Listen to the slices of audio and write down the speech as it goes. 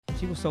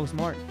She was so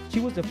smart. She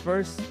was the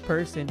first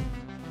person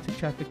to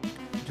traffic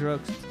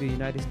drugs to the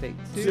United States.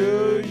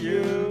 To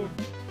you,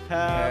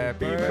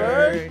 happy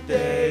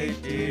birthday,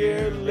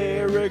 dear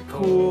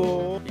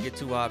Lyrical. You get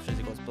two options.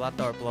 He goes,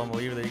 Plata or Plomo.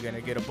 Either you're going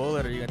to get a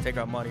bullet or you're going to take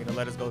our money and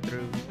let us go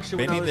through.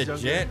 Benny the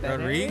Jet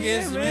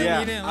Rodriguez, man. Yeah.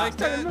 You didn't like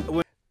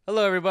that?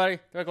 Hello, everybody.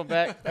 Welcome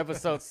back.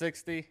 Episode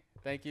 60.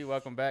 Thank you.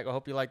 Welcome back. I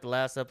hope you liked the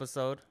last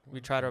episode. We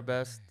tried our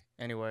best.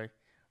 Anyway,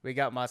 we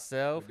got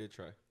myself, We did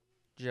try.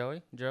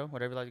 Joe,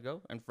 whatever you like to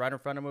go. And right in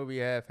front of me, we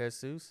have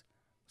Jesus.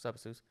 What's up,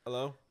 Jesus?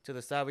 Hello. To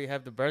the side, we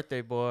have the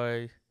birthday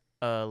boy,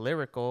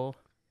 Lyrical.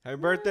 Happy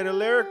birthday to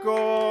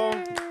Lyrical.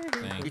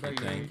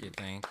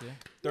 Thank you.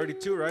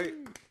 32, right?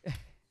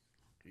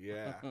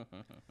 Yeah. We'll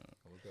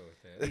go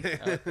with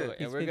that. Cool. And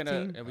He's we're gonna,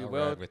 15. and we I'll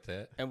will, ride with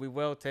that. and we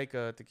will take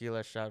a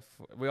tequila shot.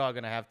 We all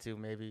gonna have to,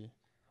 maybe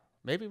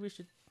we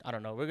should. I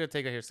don't know. We're gonna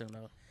take it here soon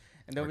though.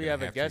 And then We're we gonna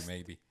have a guest.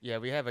 maybe. Yeah,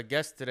 we have a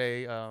guest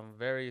today.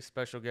 Very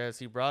special guest.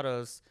 He brought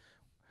us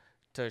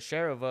to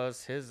share with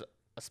us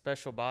a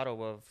special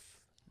bottle of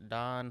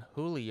Don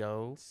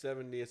Julio.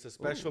 70. It's a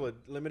special,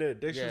 limited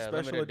edition, Yeah,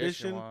 special limited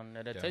edition edition. one,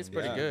 and it Down tastes the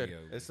pretty good.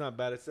 Julio. It's not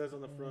bad. It says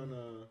on the front,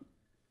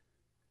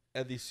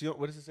 edición.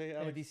 What does it say,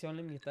 Alex? Edición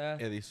limitada.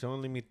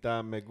 Edición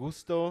limitada. Me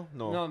gusto.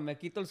 No, me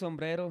quito el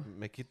sombrero.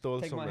 Me quito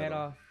el Take my sombrero. head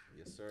off.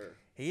 Yes, sir.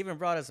 He even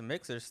brought us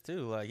mixers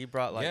too. Like he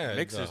brought like Yeah,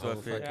 mixers the whole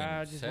with it. fucking Yeah,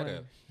 I just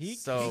setup.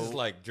 He's So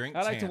like drink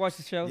I like to champs. watch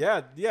the show.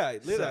 yeah. I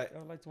Lit.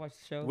 like to watch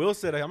the show. Will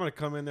said, I'm going to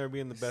come in there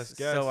being the best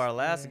guest. So our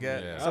last Yeah.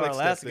 guest, Yeah. so our Alex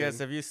last stepped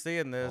guest, in. if you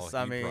seeing this, All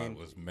I he mean, brought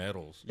was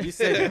medals. you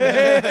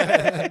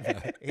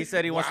said he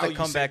said he wants Wow, to you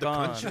come saved back the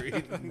on. country.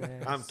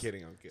 Yes. I'm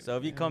kidding. So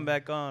if you come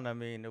back on, I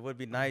mean, it would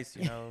be nice,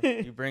 you know.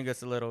 You bring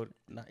us a little,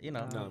 you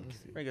know, No, I'm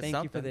kidding. bring us Thank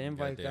you for something. the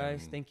invite, Goddamn.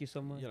 guys. Thank you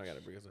so much. You don't got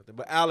to bring us nothing.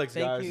 But Alex,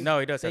 Thank guys. you. No,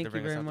 he does Thank have to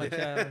you bring us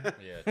very something. much.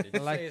 Yeah, did you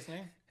like- say his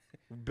name?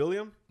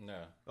 Billiam?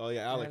 No. Oh,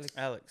 yeah, Alex.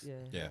 Alex. Yeah.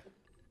 Yeah.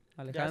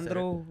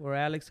 Alejandro or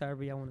Alex,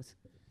 however y'all want to say.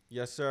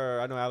 Yes, sir.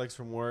 I know Alex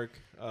from work.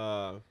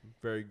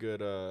 Very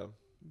good.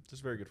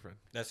 Just very good friend.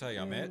 That's how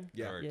y'all met?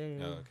 Yeah. Or-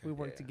 Yeah, oh, okay. we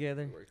work Yeah,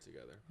 together. We work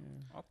together.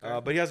 Yeah.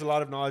 But he has a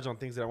lot of knowledge on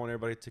things that I want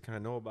everybody to kind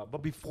of know about.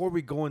 But before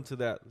we go into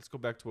that, let's go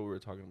back to what we were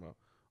talking about.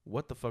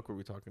 What the fuck were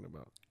we talking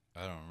about?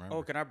 I don't remember.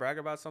 Oh, can I brag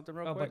about something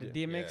real Oh, quick? but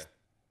the DMX. Yeah.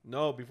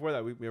 No, before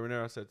that, we were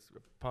there. I said,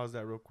 pause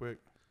that real quick,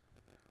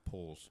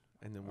 Pulls.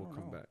 and then we'll Oh,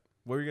 come no. back.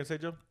 What were you going to say,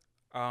 Joe?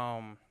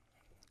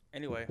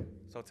 Anyway,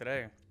 so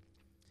today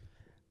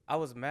I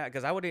was mad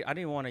because I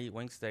didn't want to eat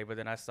wings today, but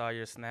then I saw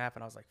your snap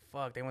and I was like,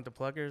 fuck, they went to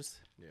Pluggers.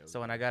 Yeah, So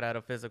when I got out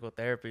of physical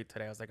therapy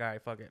today, I was like, all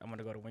right, fuck it, I'm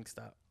gonna go to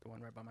Wingstop, the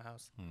one right by my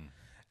house.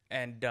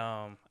 And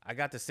I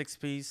got the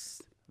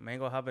 6-piece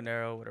mango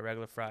habanero with a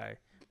regular fry.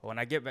 But when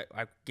I get it,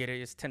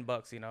 it's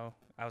 $10, you know.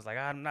 I was like,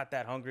 I'm not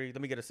that hungry.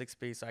 Let me get a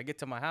 6-piece. So I get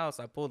to my house,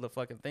 I pull the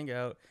fucking thing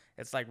out.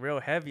 It's like real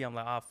heavy. I'm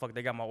like, oh fuck,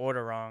 they got my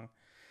order wrong.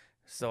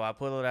 So I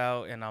pull it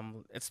out and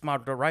it's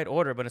the right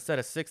order, but instead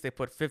of 6, they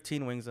put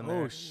 15 wings in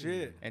there. Oh,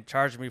 shit. And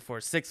charged me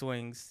for 6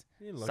 wings.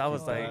 You So I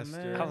was lucky like,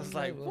 bastard. I was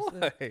like, What's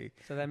up? boy.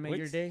 So that made your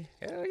Wings? day?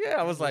 Hell yeah.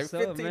 I was like, What's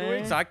up, 15 man?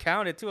 wings. So I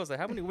counted too. I was like,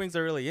 how many wings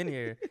are really in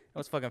here? It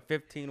was fucking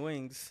 15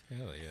 wings.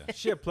 Hell yeah.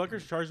 Shit,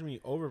 Pluckers charged me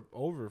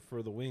over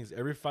for the wings.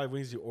 Every 5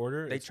 wings you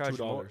order, They it's charge $2.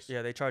 more.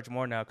 Yeah, they charge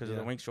more now because of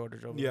Yeah. the wing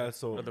shortage over Yeah, there.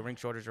 so Or the ring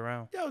shortage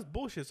around. yeah, it was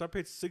bullshit. So I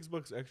paid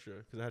 $6 extra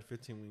because I had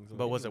 15 wings.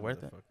 But was it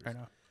worth it? I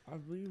know. Are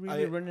we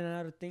really I- running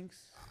out of things?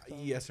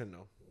 Yes or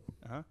no?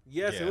 Uh-huh.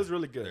 Yes, Yeah, it was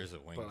really good. there's a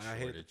wing but I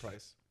hated the shortage.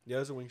 price. Yeah,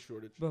 there's a wing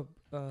shortage. But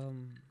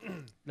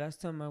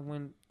last time I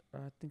went,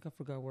 I think I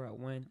forgot where I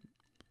went.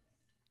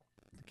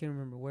 I can't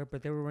remember where,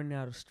 but they were running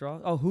out of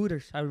straws. Oh,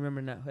 Hooters. I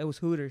remember now. It was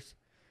Hooters.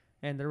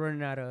 And they're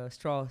running out of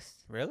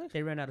straws. Really?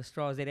 They ran out of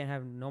straws. They didn't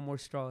have no more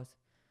straws.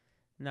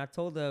 And I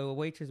told the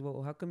waitress,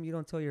 well, how come you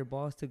don't tell your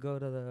boss to go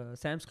to the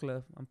Sam's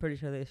Club? I'm pretty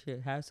sure they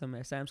should have some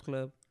at Sam's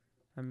Club.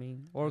 I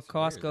mean, or That's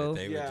weird that Costco.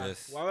 They yeah. would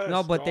just. Why would I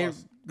No, but they,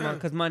 straws?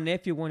 because my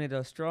nephew wanted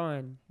a straw,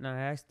 and I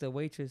asked the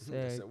waitress.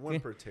 I said one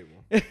per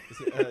table. No.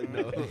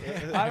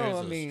 There's I don't. I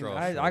a mean, straw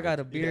I got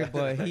a beer, Yeah.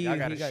 but he Y'all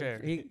gotta he got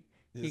share. he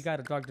Just- got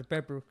a Dr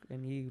Pepper,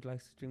 and he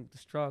likes to drink the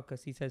straw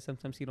because he said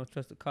sometimes he don't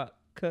trust the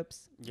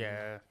cups.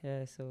 Yeah.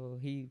 Yeah, so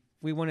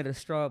we wanted a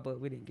straw, but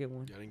we didn't get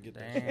one. I didn't get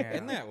that. Damn.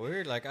 Isn't that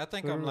weird? Like, I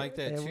think We I'm were- like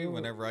that yeah, we too. were-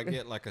 Whenever I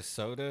get like a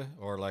soda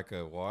or like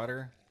a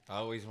water, I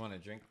always want to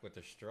drink with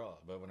a straw.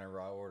 But whenever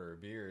I order a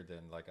beer,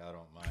 then like I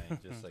don't mind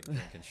just like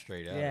drinking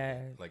straight out. Yeah.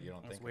 Of it. Like you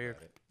don't That's think weird.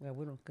 about it. Yeah,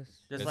 we don't. Cause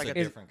Just It's like a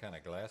it's different kind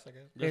of glass, I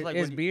guess. just like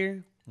it's when you-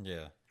 beer.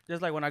 Yeah.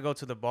 just like when I go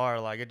to the bar,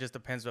 like it just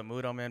depends what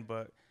mood I'm in,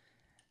 but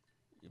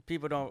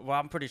people don't. Well,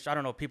 I'm pretty sure I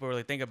don't know if people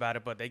really think about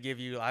it, but they give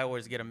you. I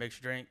always get a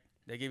mixed drink.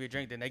 They give you a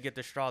drink, then they get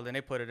the straw, then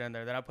they put it in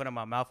there, then I put it in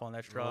my mouth on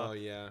that straw. Oh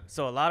yeah.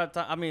 So a lot of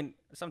times, I mean,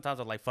 sometimes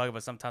I'm like fuck it,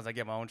 but sometimes I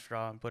get my own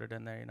straw and put it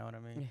in there. You know what I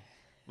mean? Yeah.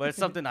 But it's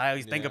something I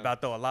always think Yeah.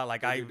 about though a lot.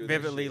 Like They I do that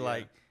vividly shit, yeah.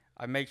 like.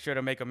 I make sure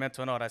to make a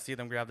mental note. I see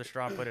them grab the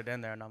straw and put it in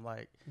there, and I'm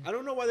like, I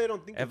don't know why they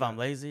don't think. if of I'm that.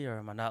 lazy or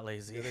am I not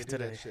lazy Yeah, they do that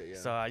today? shit, yeah.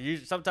 So I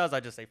usually sometimes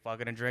I just say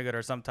fuck it and drink it,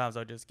 or sometimes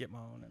I'll just get my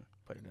own and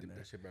put it in Dip there.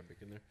 that shit right back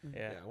in there. Yeah,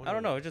 Yeah, I I wonder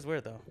don't know. why. It's just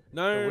weird though.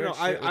 No, The no, weird no.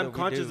 shit I'm that we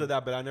conscious do. of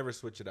that, but I never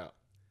switch it out.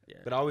 Yeah.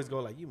 But I always go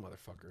like, you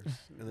motherfuckers.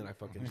 And then I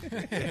fucking,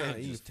 yeah,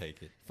 you Just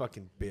take it.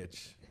 fucking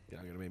bitch. You're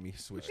not going to make me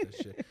switch that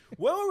shit.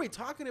 What were we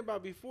talking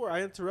about before?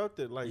 I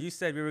interrupted. Like, You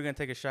said we were gonna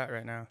take a shot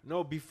right now.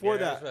 no, before I was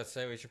that. about to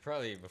say we should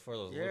probably before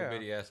those Yeah. little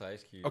bitty ass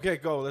ice cubes. Okay,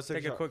 go. Let's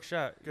Take a shot. quick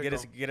shot. Okay, Get go.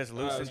 us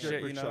loose let's and get a shit.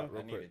 quick You know, shot, I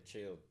real need quick. it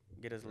chilled.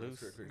 get us Let's loose.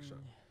 get a quick shot.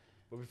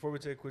 But before we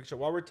take a quick shot,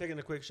 while we're taking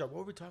a quick shot, what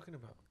were we talking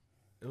about?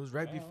 It was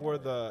right before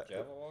the.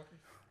 Jabberwocky?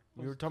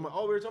 We were talking about.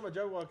 Oh, we were talking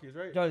about Jabberwockies,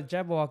 right? Yo, the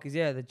Jabberwockies,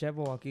 yeah, the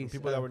Jabberwockies.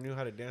 People that were knew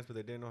how to dance, but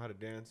they didn't know how to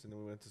dance, and then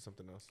we went to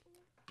something else.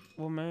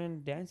 Well,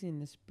 man, dancing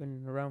has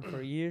been around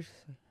for years,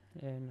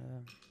 and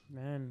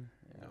man,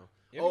 No.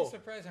 You'd Oh. be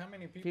surprised how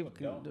many people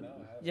don't know.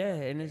 How to yeah,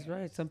 and it's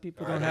right. Some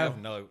people or don't have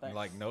have, no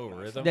no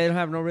rhythm. they don't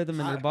have no rhythm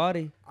in their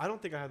body. I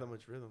don't think I had that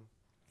much rhythm.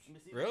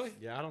 Really?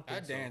 Yeah, I don't I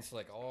think so. dance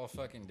like all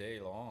fucking day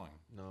long.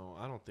 No,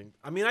 I don't think.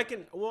 I mean, I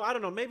can. Well, I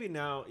don't know. Maybe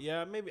now.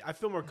 Yeah, maybe I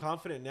feel more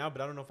confident now,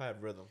 but I don't know if I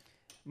have rhythm.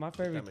 My If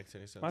that favorite, makes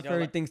any sense. my You know,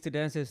 favorite like- things to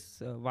dance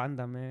is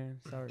banda, man.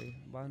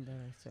 Sorry, banda.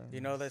 Is,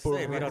 You know, they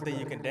say if you don't think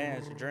you can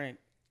dance, drink.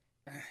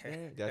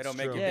 It That's don't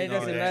make true. you yeah, it think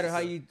doesn't you matter dance. how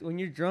you when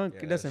you're drunk.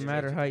 Yeah, It that's doesn't true.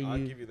 matter how I'll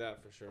you. give you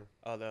that for sure.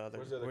 Oh, the other.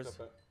 Where's the other Where's,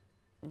 cup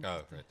at?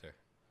 Oh, right there.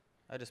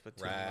 I just put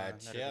two. in Right, mine.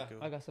 That'd be yeah.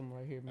 cool. I got some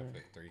right here, I man.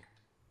 put 3.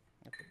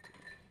 I put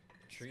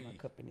two. Tree. My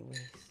cup,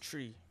 anyways.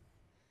 Tree.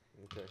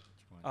 Okay.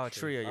 Oh,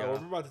 tree, All right, yeah.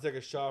 we're about to take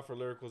a shot for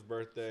Lyrical's So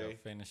birthday.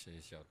 finish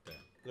this shot there.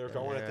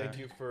 Lyrical, I want to Yeah. thank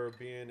you for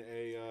being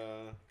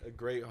a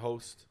great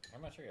host.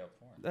 I'm not sure you have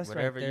porn. That's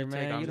Whatever right there, you take,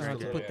 man. I'm You don't just have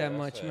to good. put Yeah, that that's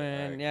much, it.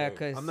 man. Alright, Yeah, cool.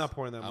 cause I'm not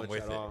pouring that I'm much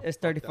with at it. all. it's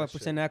Fuck that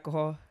 35% shit.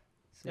 alcohol. So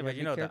Yeah, gotta but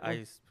you be know the careful.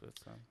 ice.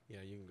 Puts some.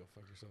 Yeah, you can go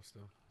fuck yourself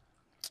still.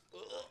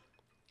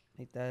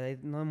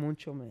 No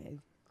mucho,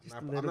 man. Just a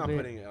I'm little not bit.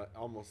 putting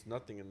almost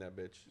nothing in that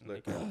bitch.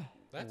 Like,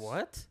 That's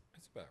What?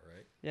 That's about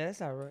right. Yeah,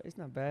 that's alright. It's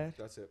not bad.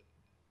 that's it.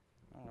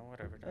 Oh,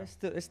 whatever. dog.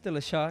 It's still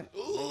a shot.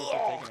 Thank you for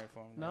taking it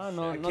from me. No,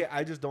 no, I, no, can't,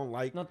 I just don't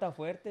like. no está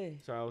fuerte.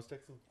 Sorry, I was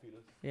texting Peter.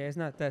 Yeah, it's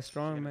not that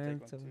strong, Gonna man.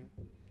 take So one,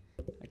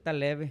 too. está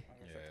leve. I'm gonna Yeah,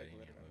 take you a need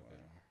little a little bit bit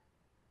more.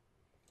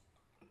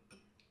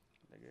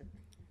 That good?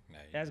 Nah,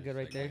 you That's just, good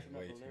right like, there.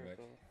 Way too much.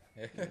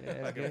 Yeah, I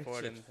that's can good.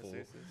 afford it in Shit's full.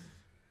 Jesus.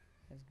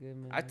 That's good,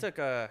 man. I took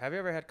have you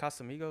ever had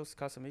Casamigos?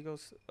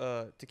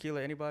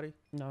 Tequila, anybody?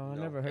 No, I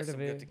No, never that's heard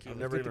some of good it. tequila. I've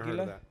never Good even heard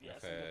of tequila? that.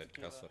 I've had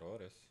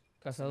Cazadores.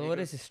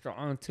 Cazadores is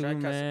strong too, Try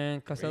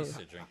man. We used Cazadores.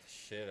 to drink the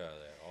shit out of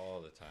that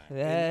all the time.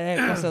 Yeah,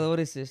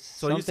 Cazadores is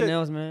So you something said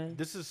else, man.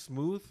 This is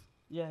smooth.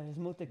 Yeah, it's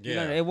smooth tequila.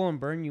 Yeah. It won't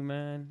burn you,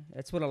 man.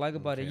 That's what I like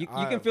about it. Okay, You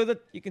I- can feel the,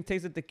 you can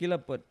taste the tequila,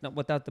 but not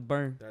without the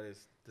burn. That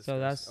is. So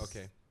that's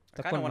okay. I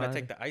Está kind of con want to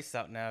madre. take the ice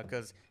out now,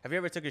 cause have you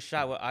ever took a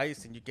shot with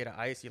ice and you get an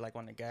ice, you like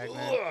want to gag,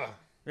 man?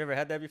 You ever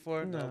had that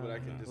before? No, but I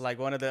No. can just. Like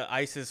one of the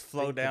ices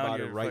flow Think down about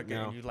your it right fucking,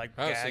 now. you like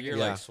Oh, so gag. you're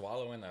Yeah. like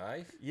swallowing the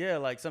ice? Yeah,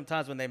 like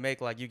sometimes when they make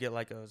like you get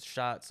like a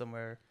shot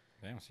somewhere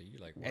Damn, so you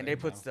like. and they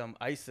put some. some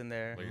ice in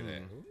there. Look at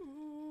that. Mm.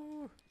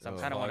 Ooh. So I'm Oh.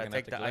 kind of want to Fogging up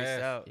take the the ice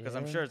glass. out because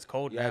I'm Yeah. sure it's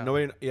cold Yeah, now.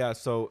 nobody. Yeah,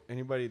 so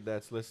anybody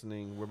that's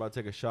listening, we're about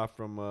to take a shot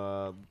from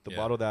the Yeah.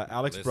 bottle that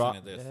Alex Listen brought.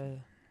 to this. Yeah.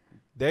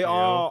 They Yeah.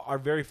 all are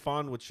very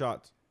fond with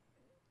shots.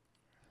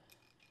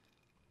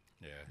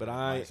 Yeah. But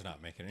mine's not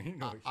making any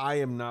noise. I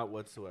am not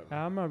whatsoever.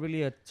 I'm not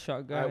really a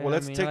shot guy. Alright, well,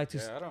 let's I mean, take- I like to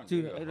Yeah, I don't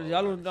do. do a whole I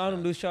lot don't. of I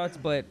don't do shots. shots,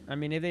 but I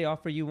mean, if they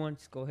offer you one,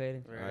 just go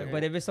ahead. Right.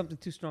 But if it's something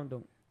too strong,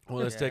 don't.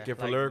 Well, let's take it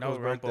for Lyrical's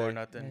no rumble or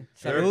birthday. nothing.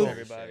 Yeah. Salud, Salud.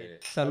 everybody. Happy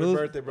Salud.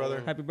 birthday,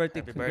 brother. Happy birthday.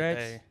 Happy Congrats.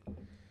 birthday.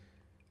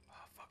 Oh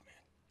fuck,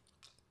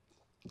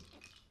 man.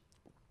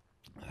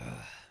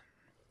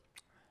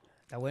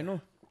 Está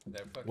bueno.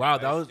 That fucking Wow,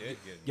 that ice was- did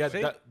get me. Yeah,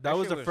 See? that That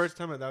was shit the was- first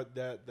time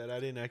that I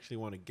didn't actually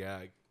want to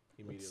gag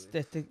immediately.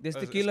 This It's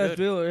tequila is good.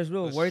 real. It's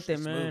real It's worth it,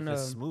 smooth. man.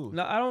 It's smooth.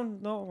 No, I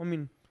don't know. I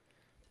mean,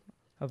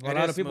 a It lot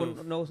is of people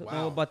smooth. know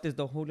Wow. about this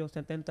the Julio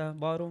 70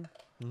 bottle.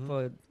 Mhm.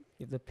 But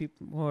if the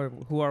people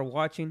who are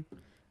watching,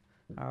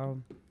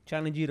 I'll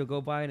challenge you to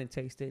go buy it and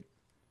taste it.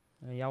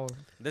 And y'all will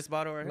This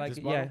bottle right like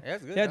here. it. bottle? Yeah, Yeah,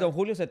 it's good. yeah. dog. Don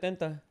Julio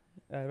 70,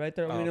 right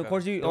there. I Oh, mean, of okay.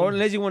 course you, or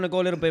unless you want to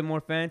go a little bit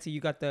more fancy,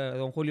 you got the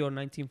Don Julio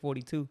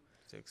 1942.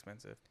 Too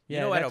expensive. Yeah,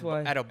 You know, that's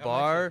why. at a How much is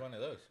bar. one of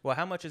those? Well,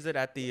 how much is it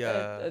at the?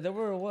 There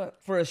were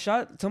what for a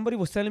shot? Somebody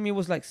was telling me it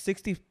was like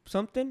 60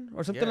 something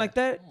or something Yeah. like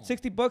that. Oh.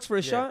 $60 for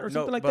a shot or no,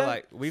 something like but that.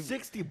 like we've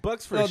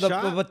 $60 for No, a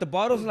shot. but the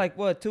bottle's like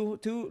what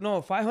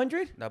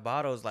 500? the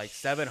bottle's like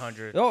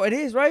 700. Oh, it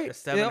is right.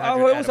 It's Yeah,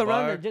 700 it at was a around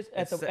bar. there just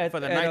at It's the for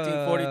the at,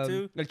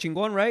 1942. El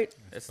Chingon, right?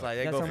 It's like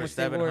they That's go how for much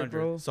they were, 700.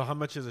 bro. So how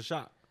much is a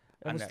shot?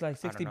 It I was ne- like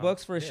I don't $60 know.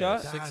 bucks for a Yeah,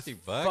 shot. That's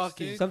 $60,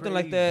 fucking dude. Something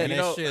like crazy. that. And You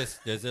know- it's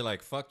just, does it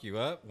like fuck you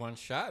up one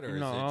shot, or is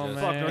No, it just?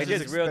 man. no, It's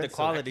just just real the expensive.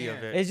 quality I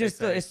of can't- it. It's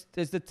just like-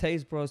 it's the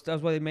taste, bro.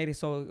 That's why they made it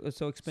so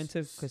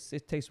expensive because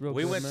it tastes real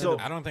We good, went man. so-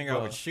 I don't think I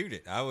Bro. would shoot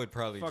it. I would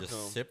probably Fuck just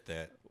no. sip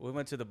that. We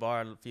went to the bar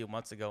a few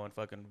months ago and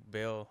fucking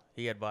Bill,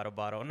 he had bought a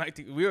bottle.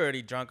 We were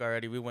already drunk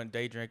already. We went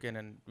day drinking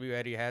and we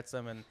already had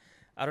some. And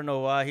I don't know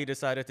why he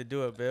decided to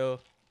do it, Bill.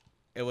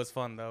 It was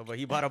fun though. But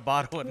he bought a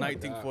bottle in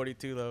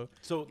 1942 though.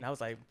 So And I was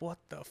like, what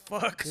the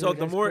fuck? so Dude, the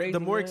that's more crazy, the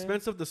more man.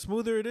 expensive, the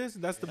smoother it is.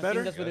 That's the I think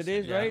better. that's what it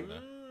Yes, is, yeah. right?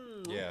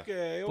 Yeah.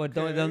 Okay. But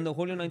the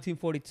Julio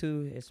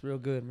 1942, it's real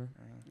good, man.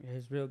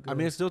 It's real good. I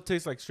mean, it still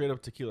tastes like straight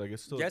up tequila. Like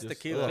it's still Yes, just,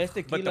 tequila. ugh. It's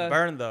But tequila. the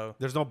burn though.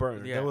 There's no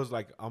burn. Yeah. There was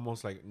like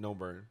almost like no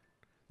burn.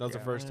 That was the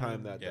Yeah. first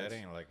time that. Yeah, it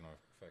that's- ain't like no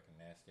fucking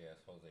nasty ass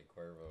Jose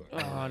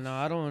Cuervo. Oh no,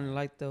 I don't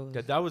like those.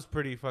 Yeah, that was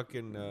pretty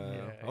fucking.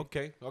 Yeah.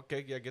 Okay.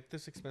 Yeah, get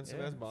this expensive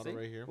Yeah, ass bottle see?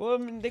 right here. Well, I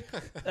mean,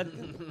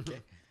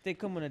 they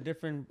come in a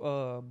different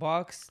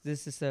box.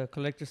 This is a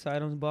collector's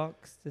items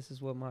box. This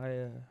is what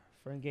my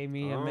friend gave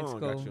me in Oh,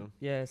 Mexico. got you.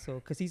 Yeah, so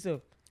cause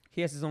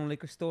he has his own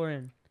liquor store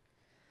and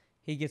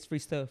he gets free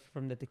stuff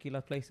from the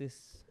tequila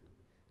places.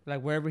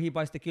 Like wherever he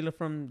buys tequila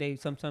from, they'll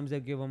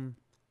give him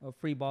a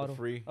free bottle,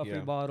 free, a yeah.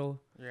 free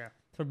bottle Yeah.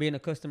 for being a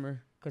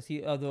customer. Cause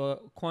the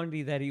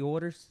quantity that he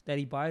orders, that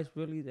he buys,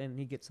 really, then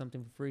he gets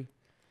something for free.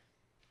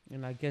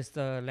 And I guess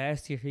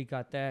last year he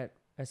got that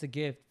as a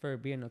gift for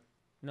being a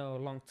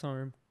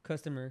long-term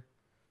customer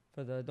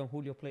for the Don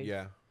Julio place.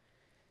 Yeah.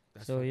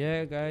 So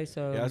yeah, guys.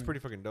 Yeah, that's pretty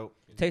fucking dope.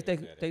 Taste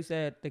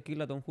that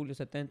tequila Don Julio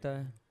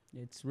 70.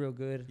 It's real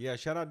good. Yeah,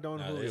 shout out Don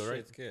Nah, Julio, this right?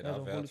 shit's good. Yeah, I'll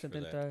Don Julio vouch for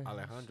that. 70.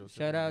 Alejandro.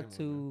 Shout out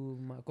to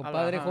my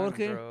compadre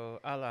Jorge.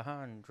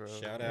 Alejandro.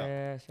 Shout out.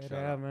 Yeah, shout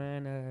out,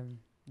 man.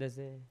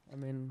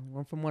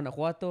 I'm from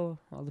Guanajuato.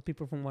 All the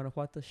people from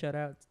Guanajuato. Shout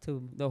out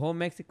to the whole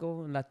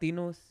Mexico,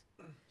 Latinos.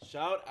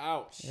 Shout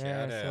out.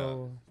 Yeah, Shout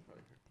so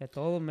a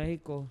todo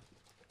México.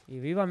 Y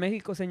viva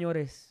México,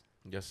 señores.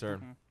 Yes, sir.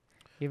 Mhm.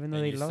 Even though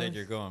And they you lost. said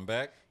you're going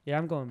back? Yeah,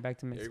 I'm going back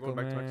to you're Mexico, going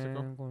back to man. Mexico?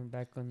 I'm going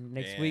back on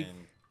next week.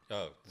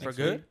 Oh, For next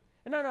good? week?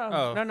 No.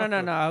 Oh.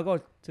 No. I'll go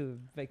to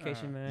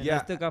vacation, man. Yeah.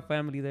 I still got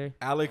family there.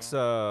 Alex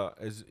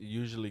is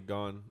usually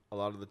gone a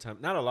lot of the time.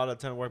 Not a lot of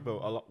time work, but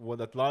a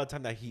lot of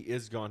time that he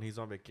is gone, he's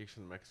on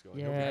vacation in Mexico. And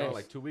he'll be Yeah. gone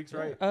like 2 weeks,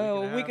 right?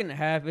 A week and a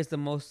half is the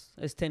most.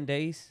 It's 10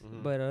 days.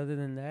 Mhm. But other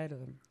than that,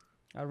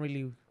 I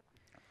really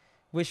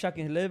wish I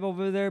can live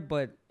over there.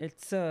 But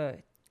it's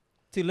to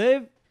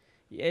live,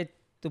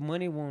 the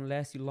money won't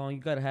last you long. You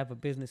gotta have a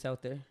business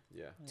out there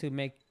Yeah. to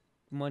make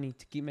money,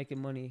 to keep making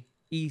money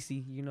easy.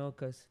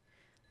 Because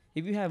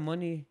if you have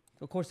money,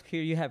 of course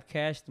here you have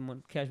cash.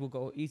 The cash will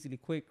go easily,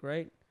 quick,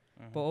 right?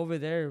 Mhm. But over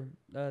there,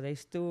 they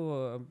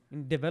still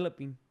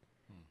developing.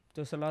 Hmm.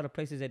 There's a lot of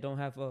places that don't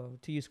have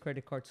to use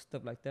credit cards,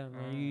 stuff like that.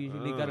 Man. You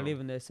usually Oh. gotta live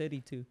in the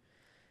city to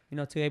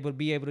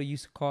be able to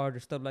use a card or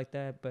stuff like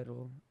that. But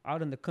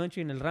out in the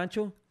country, in el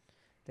rancho,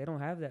 they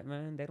don't have that,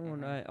 man. They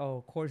don't.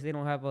 Of course, they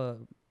don't have a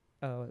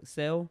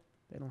cell.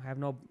 They don't have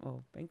no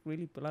bank.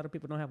 Really, a lot of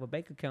people don't have a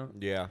bank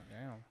account. Yeah.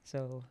 Damn.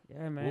 So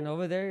yeah, man, Well-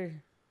 over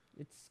there,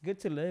 it's good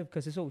to live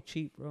because it's so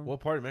cheap, bro. What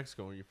part of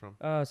Mexico are you from?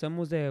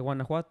 Somos de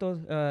Guanajuato.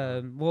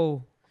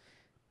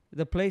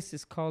 The place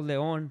is called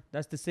León.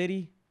 That's the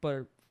city.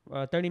 But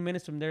 30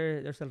 minutes from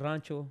there, there's a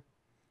rancho.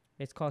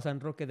 It's called San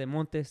Roque de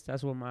Montes.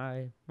 That's where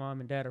my mom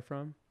and dad are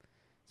from.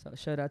 So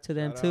shout out to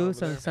them Shout out too. over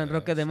San, there. San Yeah,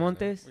 Roque de shout out.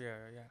 Montes. Yeah,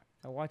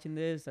 yeah. Watching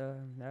this,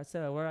 that's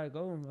where I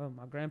go.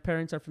 My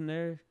grandparents are from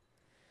there.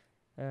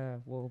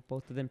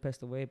 Both of them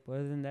passed away. But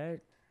other than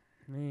that,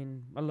 I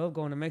mean, I love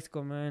going to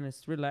Mexico, man.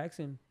 It's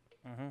relaxing.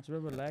 Mhm. It's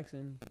real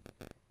relaxing.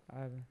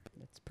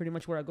 That's pretty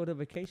much where I go to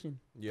vacation.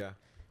 Yeah.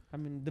 I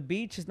mean, the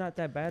beach is not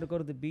that bad to go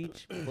to the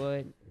beach,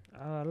 but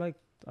I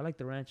like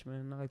the ranch,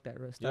 man. I like that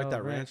You style like that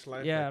of ranch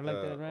life? Yeah, I like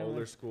like the that ranch. older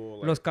life. school.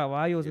 Like, Los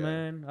caballos, yeah.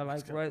 man. I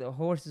like Los ride the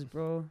horses,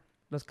 bro.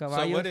 Los So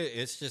caballos. what?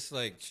 It's just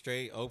like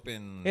straight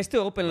open. It's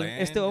still open.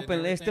 land It's still and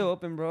open. It's still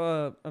everything?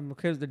 open, bro.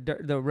 Because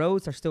the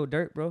roads are still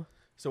dirt, bro.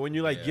 So when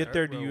you like Yeah. get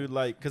there, do you Road.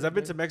 like? Because I've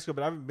been to Mexico,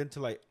 but I haven't been to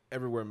like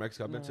everywhere in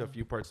Mexico. I've been to a No.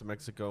 few parts of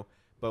Mexico.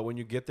 But when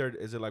you get there,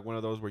 is it like one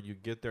of those where you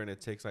get there and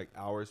it takes like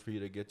hours for you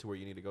to get to where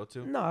you need to go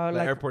to? No, The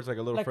like airport's like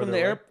a little like further from the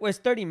away. airport, it's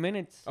 30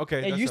 minutes. Okay,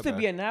 It that's used not to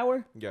be bad. an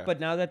hour, Yeah. but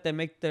now that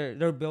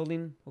they're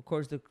building, of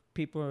course the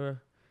people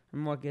are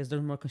more. I guess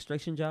there's more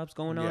construction jobs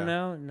going Yeah. on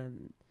now, and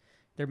then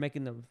they're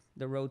making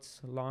the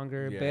roads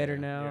longer, Yeah, better yeah,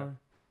 now. yeah.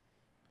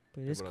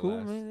 But it's Able to cool,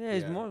 last. man. Yeah,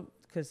 it's Yeah. more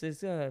because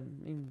it's I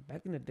mean,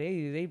 back in the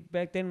day,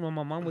 back then when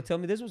my mom would tell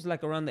me this was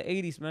like around the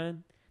 80s,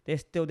 man. They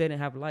still didn't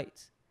have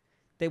lights.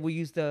 They would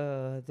use what do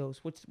you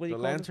The call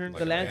lanterns? them? Like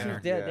The a lanterns.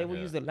 lantern? Yeah, Yeah. they would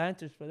Yeah. use the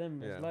lanterns for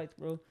them Yeah. as lights,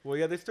 bro. Well,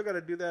 yeah, they still got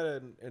to do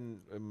that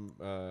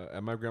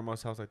at my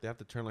grandma's house. Like they have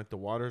to turn like the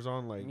waters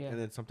on, like, Yeah. and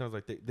then sometimes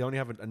like they only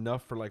have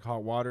enough for like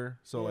hot water.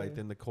 So like Yeah.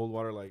 then the cold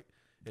water, like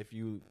if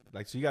you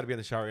like, so you got to be in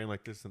the shower and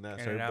like this and that.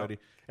 In So and out.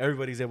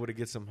 everybody's able to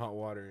get some hot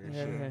water and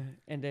Yeah, shit. yeah.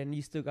 And then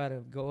you still gotta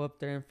go up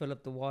there and fill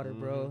up the water,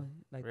 bro.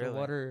 Like the Really?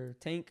 water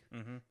tank.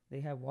 Mhm.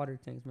 They have water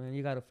tanks, man.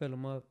 You gotta fill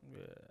them up.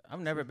 Yeah. I've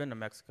never been to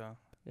Mexico.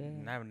 Yeah.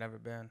 I've never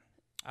been.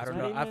 I It's don't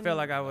not know. I even- feel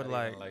like I would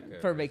Not like. even a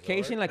For resort?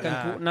 vacation, like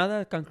Nah.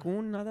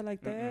 Cancun, nada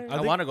like that. I I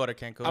think- want to go to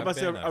Cancun. I'm about to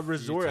say been a a few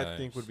resort. I times.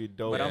 think would be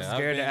dope. But I'm I've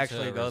scared to been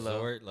actually a go, though.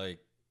 resort, like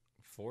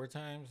 4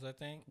 times, I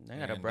think. They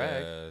gotta And,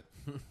 brag.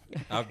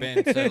 I've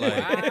been to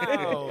like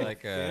Wow,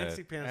 like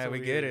fancy pants. Yeah, we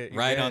over get here. it.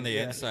 right Yeah, on the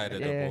yeah. inside of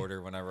Yeah. the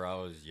border. Whenever I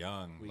was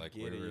young, We like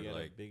get we it. were You got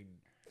a like big.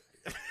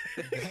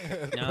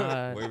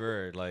 Nah. we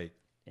were like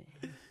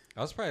I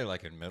was probably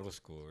like in middle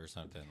school or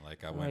something.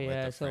 Like I Oh, went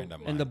yeah, with a friend of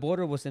mine. and the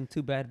border wasn't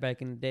too bad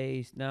back in the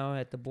days. Now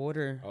at the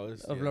border Oh,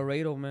 it's, of yeah.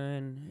 Laredo,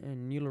 man,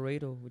 and New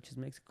Laredo, which is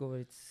Mexico,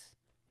 it's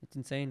It's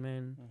insane,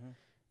 man.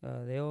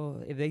 Mm-hmm. They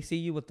all if they see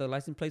you with the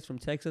license plates from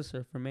Texas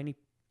or from any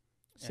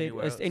state,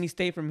 Anywhere else. any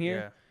state from here,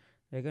 Yeah.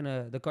 they're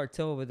gonna the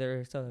cartel over there.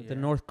 It's the Yeah.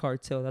 North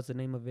Cartel. That's the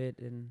name of it,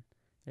 and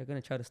they're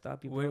gonna try to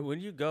stop you. Bro. When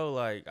you go,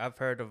 like, I've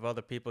heard of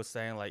other people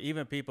saying, like,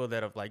 even people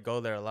that have like go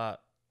there a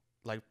lot,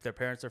 like their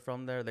parents are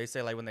from there. They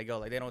say like when they go,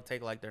 like they don't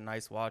take like their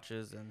nice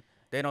watches and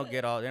they don't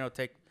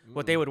take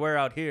what they would wear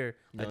out here.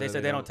 Like No, they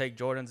said they don't take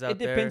Jordans out It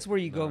there. depends where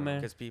you go, No. man.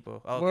 Because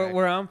people, okay.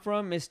 Where I'm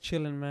from, it's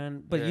chilling,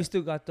 man. But Yeah. you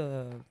still got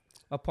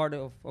a part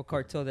of a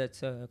cartel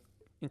that's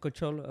in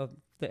control of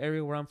the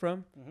area where I'm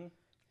from. Mhm.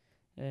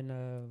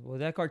 And well,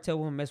 that cartel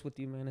won't mess with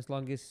you, man, as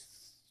long as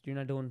you're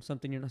not doing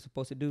something you're not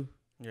supposed to do.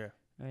 Yeah.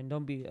 And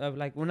don't be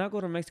like when I go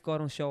to Mexico, I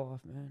don't show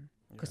off, man,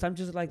 because Yeah. I'm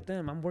just like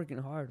them. I'm working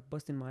hard,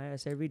 busting my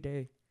ass every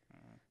day,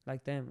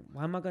 like them.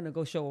 Why am I gonna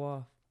go show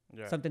off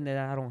Yeah. something that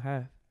I don't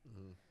have?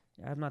 Mhm.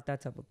 I'm not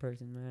that type of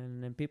person,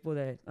 man. And people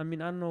that I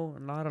mean, I know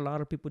a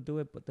lot of people do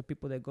it, but the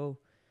people that go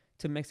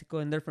to Mexico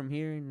and they're from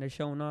here and they're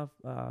showing off,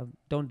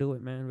 don't do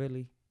it, man.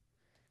 Really,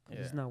 'cause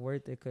it's Yeah. not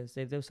worth it. Because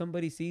if there's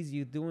somebody sees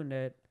you doing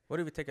that, What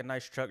if you take a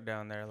nice truck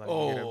down there, like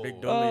you get a big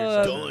Oh. dolly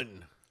or something?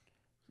 Done.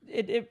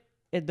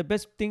 it the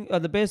best thing,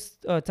 the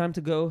best time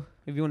to go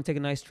if you want to take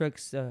a nice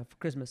trucks for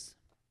Christmas,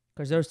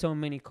 because there's so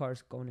many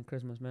cars going in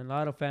Christmas, man. A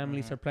lot of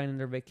families Mhm. are planning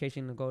their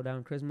vacation to go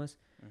down Christmas.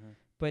 Mhm.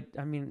 But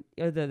I mean,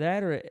 either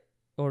that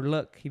or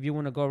luck. If you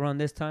want to go around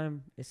this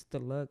time, it's the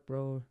luck,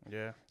 bro.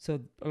 Yeah.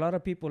 So a lot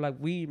of people like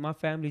my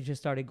family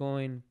just started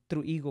going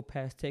through Eagle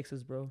Pass,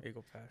 Texas, bro.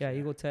 Eagle Pass. Yeah,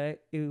 Eagle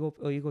Texas,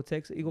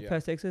 Eagle Yeah.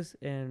 Pass, Texas,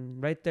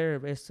 and right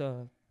there it's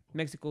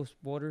Mexico's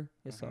border.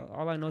 It's Mhm.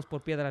 all I know is por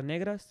Piedras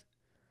Negras,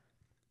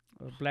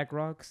 or Black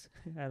Rocks.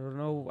 I don't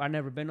know. I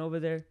never been over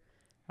there.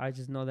 I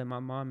just know that my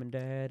mom and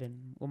dad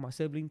and my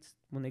siblings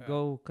when they Yeah.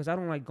 go, cause I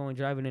don't like going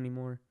driving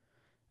anymore.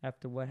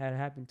 After what had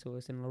happened to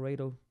us in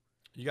Laredo,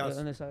 You guys.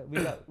 on the side,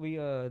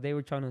 they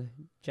were trying to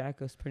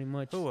jack us pretty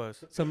much. Who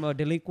was? Some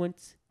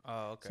delinquents,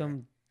 Oh, okay.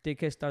 some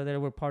dickheads started there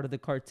were part of the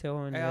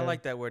cartel. And Hey, I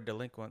like that word,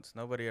 delinquents.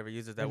 Nobody ever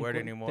uses that word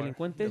anymore.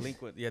 Delincuentes.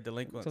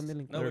 Delinquents. Some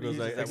delinquents. Nobody There goes, uses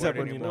like, that except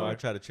word when anymore. I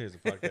try to change the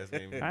podcast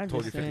name. I'm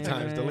Told you just 50 saying,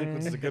 times.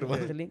 Delinquents is a good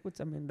one. Delinquents.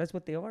 I mean, that's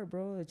what they are,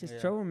 bro. It's just Yeah.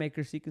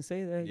 troublemakers. You can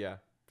say that. Yeah.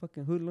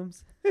 Fucking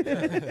hoodlums.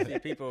 See,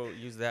 people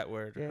use that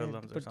word, Yeah,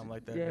 hoodlums or but something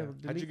like that. yeah,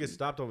 Yeah. How'd you get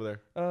stopped over there?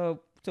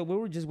 So we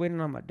were just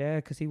waiting on my dad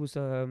because he was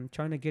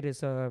trying to get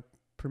his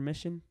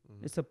permission.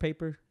 Mhm. It's a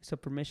paper. It's a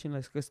permission,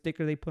 like a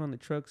sticker they put on the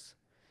trucks.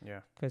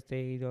 Yeah. Because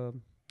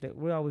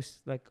we're always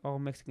like all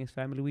Mexicans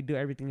family. We do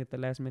everything at the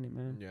last minute,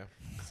 man. Yeah.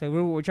 So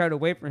we were trying to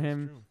wait for That's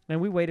him, true.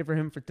 and we waited for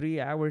him for 3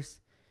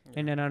 hours. Yeah.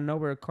 And then out of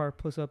nowhere, a car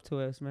pulls up to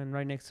us, man,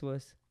 right next to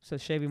us. It's a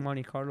Chevy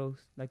Monte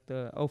Carlos, like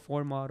the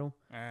 '04 model.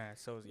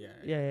 So yeah.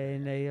 Yeah,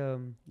 and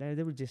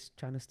they were just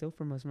trying to steal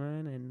from us,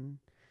 man. And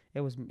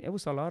it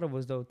was a lot of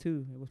us though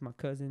too. It was my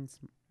cousins,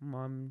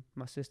 mom,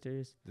 my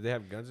sisters. Did they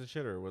have guns and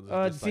shit, or was it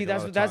just See, like a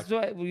lot of that's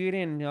talk? why we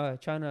didn't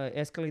trying to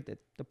escalate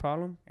the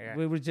problem. Yeah.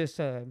 We were just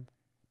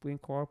being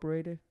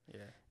cooperative, Yeah.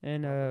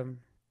 and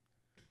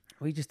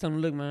we just told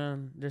them, look,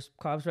 man, there's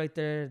cops right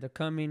there. They're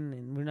coming,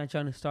 and we're not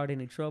trying to start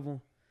any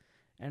trouble.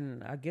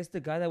 And I guess the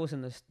guy that was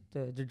in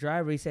the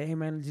driver, he said, hey,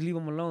 man, just leave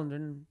them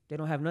alone. They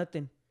don't have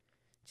nothing.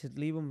 Just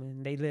leave them.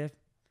 And they left.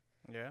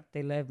 Yeah.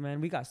 They left,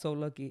 man. We got so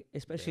lucky,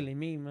 especially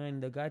me,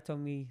 man. The guy told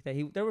me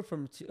that they were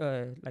from,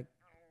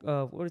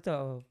 what is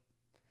that?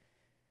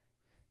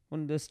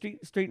 One of the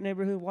street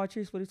neighborhood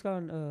watchers, what it's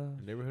called?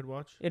 Neighborhood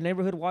watch?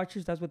 Neighborhood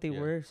watchers. That's what they Yeah.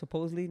 were,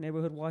 supposedly,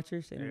 neighborhood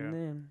watchers. And Yeah.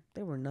 then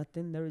they were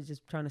nothing. They were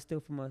just trying to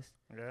steal from us.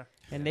 Yeah.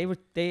 And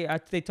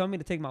they told me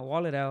to take my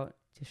wallet out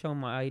to show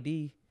 'em my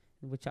ID,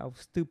 which I was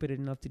stupid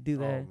enough to do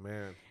that. Oh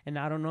man. And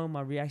I don't know,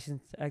 my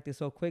reaction acted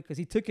so quick because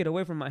he took it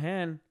away from my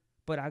hand,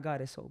 but I got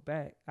it so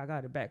back. I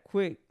got it back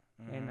quick,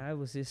 and Mhm. I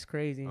was just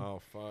crazy. Oh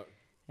fuck.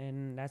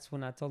 And that's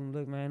when I told him,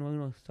 look, man, we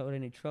don't start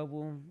any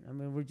trouble. I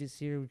mean, we're just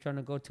here. We're trying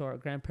to go to our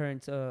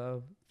grandparents'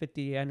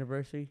 50th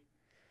anniversary.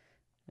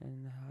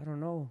 And I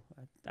don't know.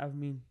 I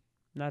mean,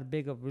 not a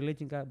big of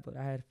religion guy, but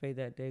I had faith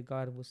that day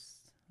God was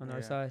on our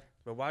Yeah. side.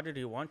 But why did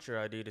he want your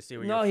ID to see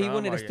where No, you're he from?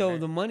 wanted or to your steal name?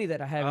 the money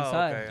that I have Oh,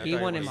 inside. okay. I He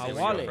thought wanted he my wanted to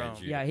see wallet. where you're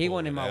from. Yeah, he Pull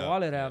wanted it my out,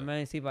 wallet yeah. out,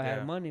 man. See if I Yeah.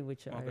 had money,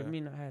 which I Okay.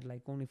 mean, I had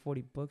like only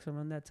 $40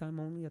 around that time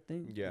only, I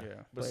think. Yeah.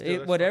 Yeah. But still,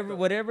 that's whatever fucked up.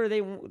 whatever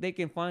they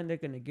can find, they're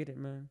gonna get it,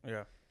 man.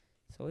 Yeah.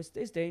 So it's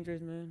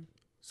dangerous, man.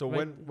 So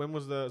Right. when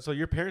was the so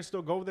your parents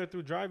still go over there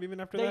through drive even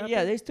after that? Yeah,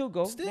 happened? they still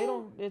go. They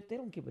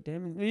don't give a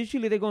damn.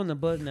 Usually they go on the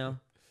bus now.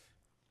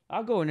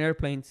 I'll go in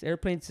airplanes.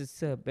 Airplanes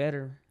is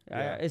better.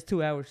 Yeah. It's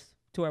 2 hours,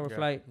 2 hour Yeah.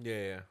 flight.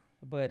 Yeah.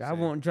 But I Same.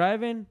 won't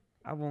driving.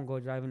 I won't go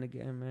driving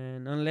again,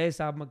 man.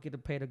 Unless I'm gonna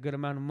get paid a good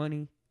amount of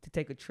money to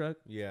take a truck.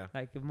 Yeah.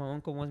 Like if my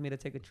uncle wants me to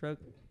take a truck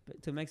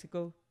to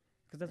Mexico,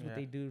 because that's Yeah. what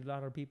they do. A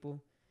lot of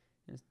people,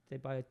 they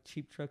buy a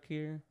cheap truck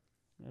here,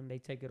 and they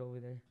take it over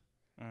there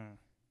Mm.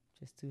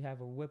 just to have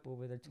a whip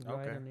over there to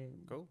ride Okay, on it.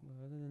 cool.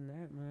 But other than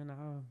that,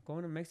 man,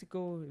 going to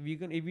Mexico,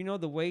 if you know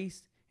the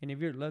ways and if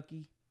you're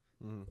lucky,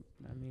 Mm.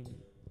 I mean,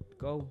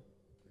 go.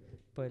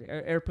 But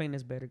airplane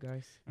is better,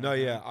 guys. No,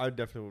 yeah, I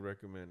definitely would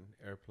recommend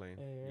airplane.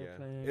 Yeah, Yeah,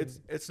 airplane.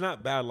 it's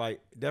not bad.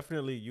 Like,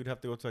 definitely, you'd have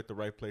to go to like the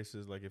right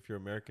places. Like, if you're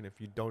American, if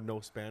you don't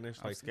know Spanish,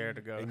 I'm like, scared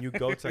to go. and you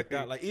go to like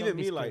that, like, Don't even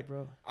be me, scared, like,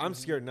 bro. I'm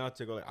scared not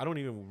to go. Like, I don't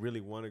even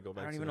really want to go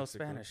back. I don't to even know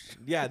Mexico. Spanish.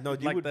 Yeah, no, you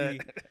Like would that. be.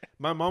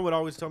 My mom would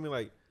always tell me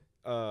like,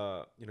 you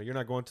know, you're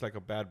not going to like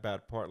a bad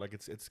part. Like,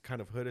 it's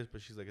kind of hoodish,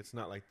 but she's like, it's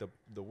not like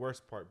the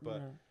worst part.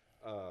 But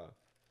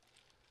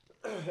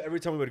every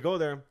time we would go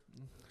there,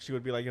 she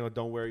would be like, you know,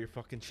 don't wear your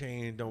fucking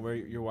chain, don't wear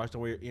your watch,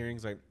 don't wear your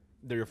earrings, like,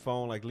 they're your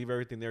phone, like, leave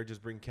everything there,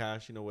 just bring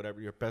cash, you know, whatever,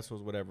 your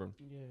pesos, whatever.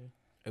 Yeah.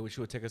 And she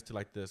would take us to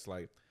like this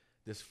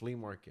flea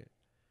market,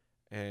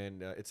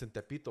 and it's in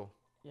Tepito.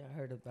 Yeah, I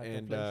heard about that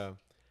And place.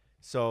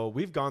 so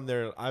we've gone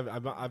there. I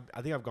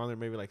think I've gone there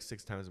maybe like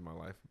 6 times in my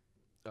life,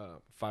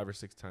 5 or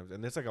 6 times.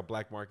 And it's like a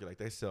black market. Like,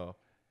 they sell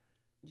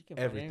You can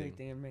everything. find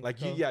anything in like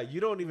Mexico. you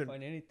don't You can even.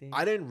 find anything.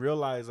 I didn't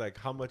realize like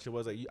how much it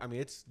was. Like, I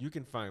mean, you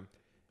can find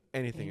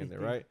anything in there,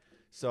 Anything. right?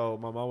 So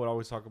my mom would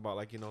always talk about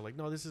like, you know, like,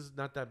 no, this is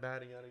not that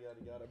bad, and yada yada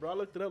yada. Bro, I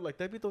looked it up. Like,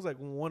 Tepito's like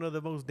one of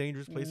the most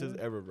dangerous places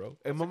ever, bro.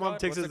 And my What's it mom called?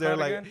 takes What's us it there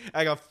called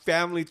like a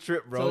family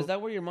trip, bro. So is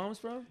that where your mom's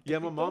from? yeah,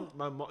 Tepito?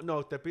 my mom.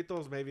 No,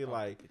 Tepito's maybe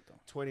like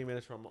 20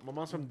 minutes from. My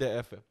mom's from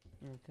DF.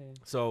 Okay.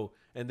 So,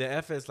 and the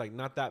F is like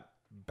not that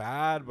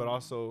bad, but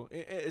also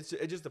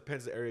it just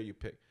depends the area you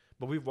pick.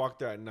 But we've walked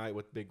there at night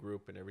with big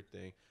group and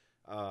everything.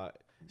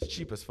 It's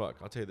cheap as fuck.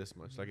 I'll tell you this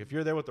much. Like, if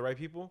you're there with the right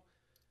people,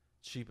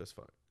 cheap as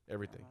fuck.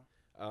 Everything.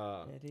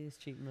 It is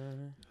cheap,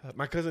 man.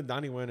 My cousin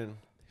Donnie went, and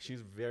she's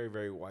very,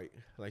 very white.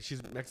 Like,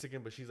 she's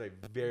Mexican, but she's like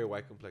very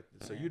white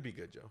complected. So you'd be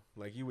good, Joe.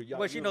 Like, you would.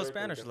 But she you're knows very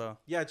Spanish complex. though.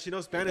 Yeah, she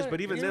knows Spanish, But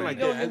but even you then, really like,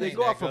 don't they need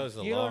go that off of. goes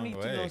a You don't long need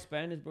to way. know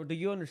Spanish, bro. Do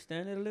you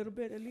understand it a little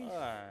bit at least?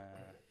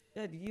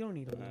 Yeah, you don't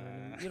need to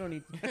learn. You don't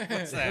need.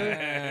 What's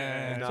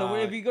that? Nah, So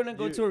if you're gonna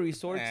go you- to a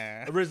resort,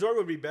 Nah. A resort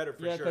would be better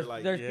for Yeah, sure. 'cause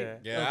Like, there's Yeah.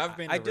 Yeah, I've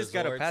been. I to just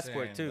got a resorts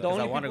passport and, too The because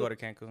I only want to go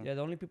people- to Cancun. yeah,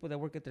 the only people that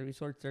work at the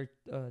resorts are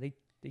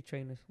they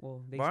train us.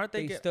 Well, But aren't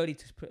they they get- study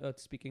to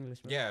speak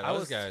English. Man. Yeah, I those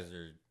was- guys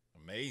are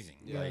amazing.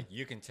 Yeah. Like,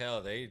 you can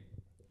tell they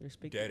they're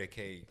speaking.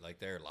 dedicate like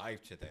their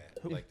life to that.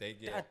 Like, they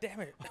get. God damn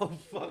it! oh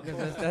fuck. Because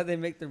that's how they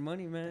make their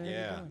money, man.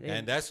 Yeah, They-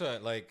 and that's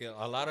what like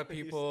a lot of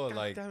people God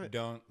like damn it.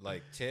 don't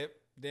like tip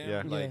them.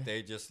 Yeah. Like Yeah.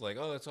 they just like,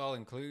 oh, it's all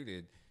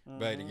included.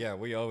 But yeah,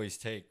 we always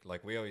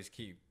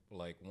keep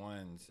like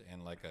ones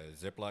in like a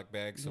Ziploc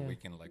bag so Yeah. we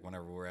can like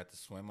whenever we're at the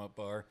swim up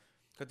bar,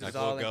 Because like it's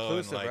all we'll go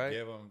inclusive, and like right?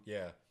 give them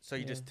So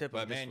you Yeah. just tip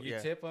But them. man, you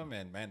tip them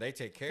and man, they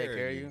take care, Take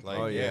care of of you. you? Like,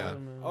 Oh yeah.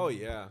 man. Oh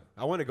yeah.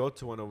 I want to go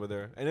to one over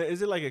there. And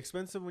is it like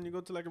expensive when you go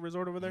to like a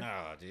resort over there?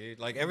 Nah, dude.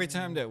 Like every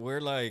time that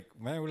we're like,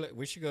 man,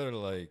 we should go to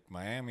like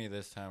Miami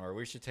this time, or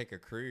we should take a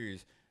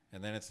cruise.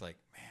 And then it's like,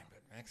 man, but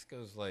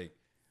Mexico's like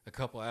a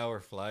couple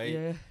hour flight.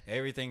 Yeah.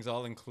 Everything's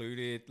all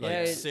included, like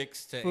Yeah, it-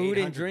 $600 to food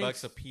and $800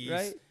 bucks drinks, a piece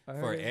right? I for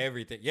heard it.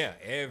 everything. Yeah,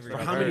 For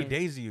everything. how many heard-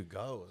 days do you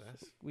go?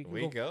 That's We can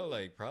We go, go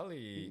like we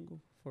probably. can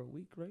go for a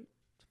week, right?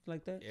 Something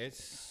like that.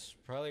 It's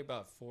probably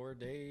about 4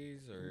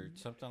 days or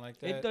something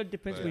like It that.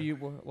 depends but- where you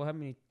well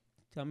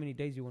how many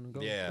days you want to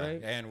go. Yeah,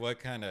 Right. and what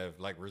kind of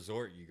like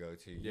resort you go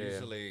to. Yeah.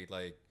 Usually,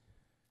 like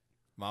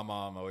my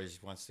mom always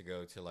wants to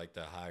go to like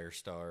the higher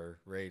star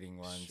rating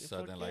ones, Shit, so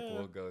fuck then like yeah.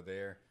 we'll go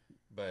there.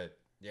 But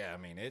yeah, I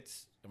mean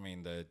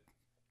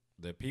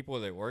the people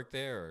that work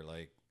there are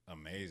like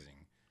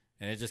amazing,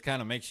 and it just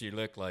kind of makes you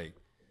look like,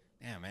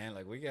 damn man,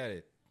 like we got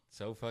it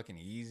so fucking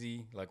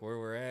easy. Like where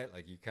we're at,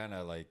 like you kind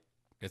of like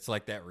it's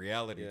like that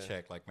reality Yeah.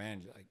 check. Like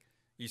man, like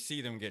you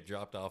see them get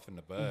dropped off in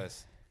the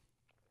bus.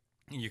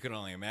 You can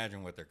only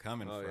imagine what they're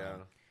coming Oh, from.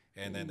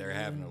 yeah. And then they're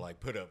having to like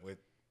put up with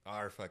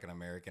our fucking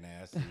American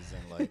asses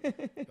and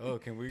like, oh,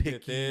 can we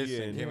get Picky this?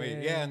 And and- can we?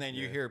 Yeah. Yeah. And then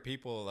you Yeah. hear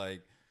people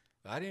like,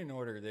 I didn't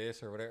order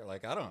this or whatever.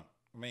 Like, I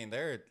mean,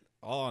 they're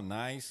all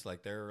nice.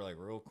 Like, they're like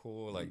real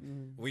cool. Like,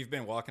 we've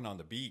been walking on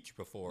the beach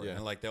before Yeah.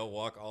 and like they'll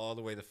walk all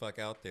the way the fuck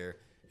out there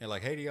and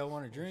like, hey, do y'all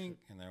want a drink?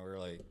 And then we're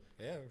like,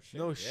 yeah, shit.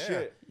 No yeah.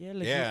 shit. Yeah,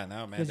 like Yeah, no,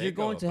 man. because they you're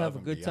go going to have a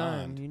above good and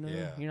time. beyond. You know,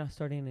 Yeah. you're not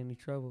starting any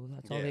trouble.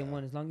 That's all they Yeah.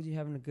 want. As long as you're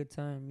having a good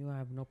time, you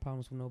have no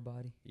problems with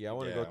nobody. Yeah, I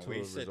want to Yeah, go to we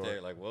a sit resort.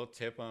 there like we'll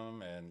tip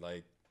them and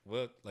like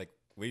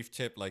we've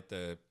tipped like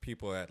the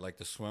people at like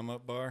the swim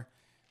up bar,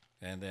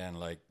 and then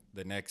like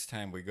the next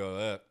time we go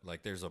up,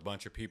 like there's a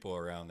bunch of people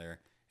around there,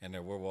 and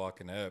then we're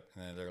walking up,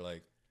 and then they're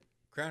like,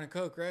 Crown and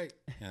Coke, right?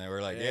 And then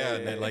we're like, yeah,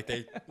 and then like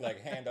they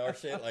like hand our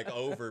shit like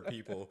over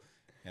people.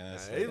 And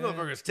it's These like,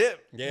 motherfuckers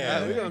tip.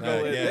 yeah, we gonna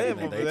go with them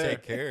man, over they there.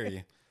 take care of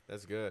you.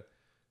 That's good.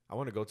 I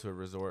want to go to a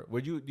resort.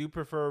 Do you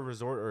prefer a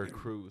resort or a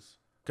cruise?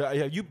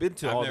 Have you been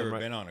to I've all never them? Right?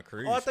 been on a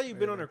cruise. Oh, I thought you've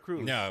been on a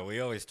cruise. No, we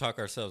always talk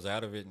ourselves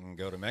out of it and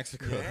go to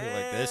Mexico. Like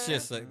that's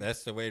just like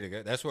that's the way to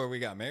go. That's where we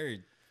got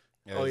married.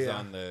 It Oh, was yeah.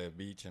 on the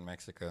beach in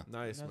Mexico.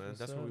 Nice, That's man. what's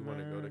That's where we up, want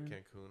to go to man.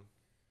 Cancun.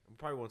 We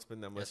probably won't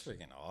spend that much. That's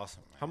freaking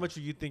awesome. Man. How much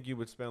do you think you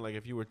would spend, like,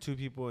 if you were 2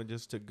 people and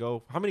just to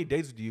go? How many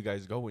days do you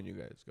guys go when you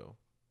guys go?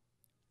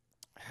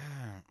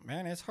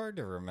 Man, it's hard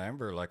to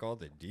remember like all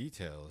the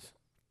details.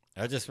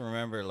 I just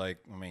remember like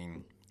I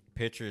mean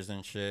pictures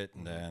and shit,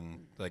 and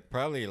then like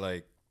probably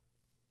like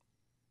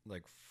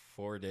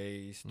 4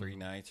 days, 3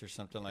 nights, or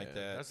something like Yeah,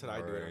 that. that's what I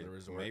do or on the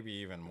resort. Maybe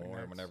even more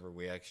nights. whenever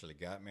we actually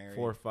got married.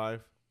 4 or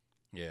 5.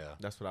 Yeah.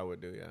 That's what I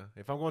would do. Yeah.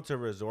 If I'm going to a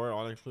resort,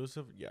 all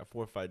inclusive, yeah,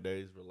 4 or 5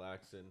 days,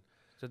 relaxing,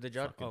 So did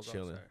y'all fucking go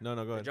chilling. sorry. No,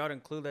 go Did ahead. y'all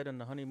include that in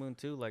the honeymoon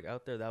too? Like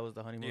out there, that was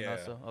the honeymoon Yeah.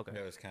 also. Okay,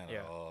 It was kind of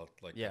Yeah. all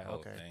like Yeah, the whole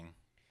okay. thing.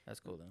 that's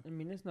cool then. I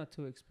mean, it's not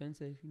too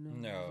expensive, you know.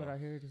 No. That's what I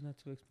heard. It's not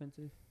too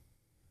expensive.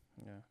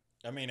 Yeah.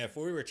 I mean, if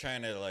we were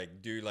trying to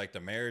like do like the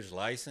marriage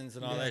license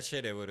and all Yeah. that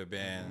shit, it would have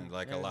been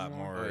like Yeah, a lot no.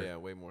 more. Oh yeah,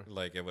 way more.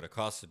 Like it would have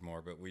costed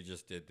more, but we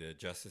just did the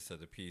justice of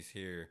the peace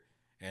here,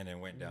 and then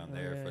went down Oh,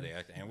 there for yeah. the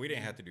act, and we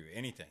didn't have to do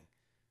anything.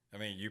 I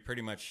mean, you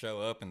pretty much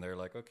show up, and they're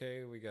like,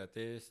 "Okay, we got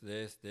this,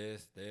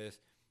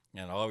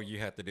 and all you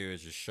have to do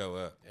is just show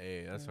up."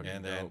 Hey, that's fucking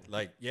And then, dope.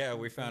 like, yeah,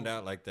 we found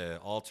out like the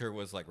altar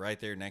was like right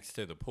there next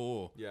to the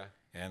pool, Yeah.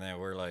 and then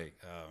we're like,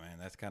 "Oh man,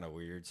 that's kind of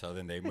weird." So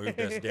then they moved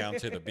us down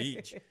to the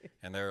beach,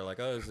 and they were like,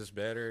 "Oh, is this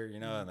better?" You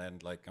know, and then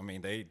like, I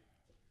mean, they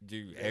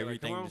do like,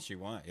 everything come on. that you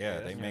want. Yeah, Yeah,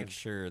 they that's make good.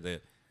 sure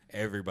that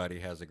everybody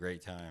has a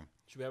great time.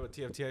 Should we have a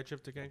TFTI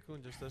trip to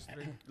Cancun, just us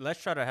three?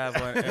 Let's try to have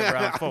one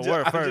around Fort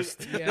Worth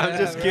first. I'm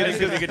just kidding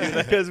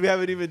because we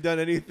haven't even done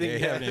anything They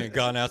yet. haven't even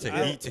gone out to eat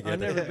I've together.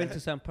 never been to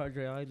San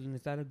Padre Island.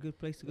 Is that a good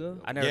place to go?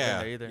 I never yeah, been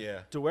there either. yeah.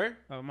 To where?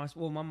 My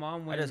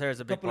mom went. just heard it's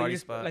a big couple of party years,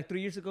 spot. Like 3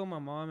 years ago, my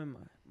mom and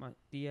my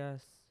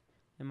tias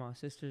and my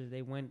sisters,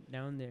 they went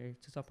down there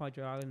to San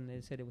Padre Island. And they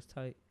said it was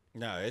tight.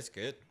 No, it's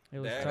good. It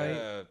was That,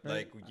 tight.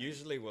 like right?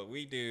 usually what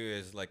we do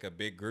is like a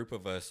big group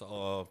of us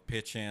all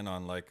pitch in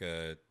on like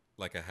a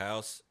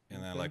house,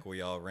 and then Okay. like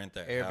we all rent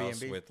that house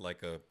Airbnb. with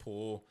like a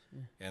pool,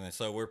 and then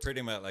so we're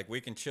pretty much like we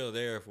can chill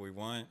there if we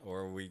want,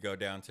 or we go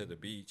down to the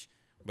beach.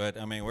 But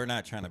I mean, we're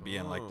not trying to be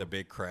in like the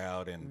big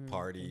crowd and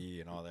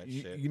party and all that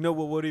shit. You know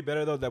what would be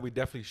better though that we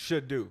definitely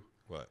should do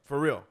What? for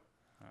real?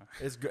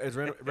 It's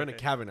rent a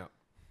cabin out,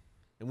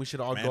 and we should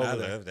all Man, go I over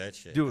there. love that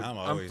shit. Dude, I'm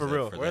I'm always for up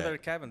real. For Where are that. their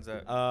cabins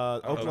at?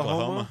 Oklahoma.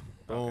 Oklahoma.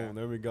 Boom, Okay.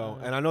 there we go.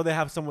 And I know they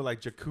have some with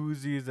like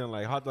jacuzzis and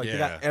like hot. Like they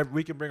got Yeah.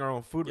 we can bring our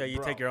own food. Yeah, you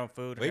bro. take your own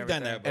food. and We've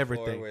done that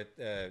everything. before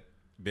Everything. with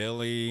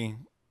Billy.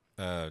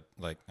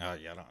 Like, oh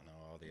yeah, I don't know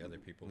all the other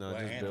people. No,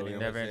 Well, just Anthony Billy. was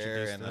Never there,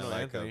 introduced and us. then No,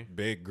 like Anthony. a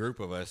big group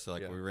of us.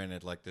 Like Yeah. we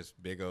rented like this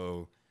big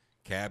old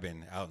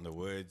cabin out in the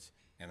woods,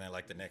 and then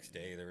like the next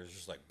day there was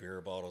just like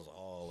beer bottles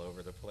all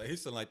over the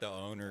place, and like the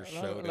owner A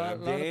lot, showed lot up. of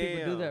people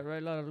do Damn. that,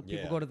 right? A lot of people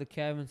Yeah. go to the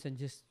cabins and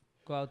just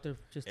go out there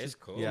just It's to.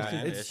 cool. Yeah,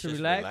 man. it's It's to just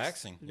relax,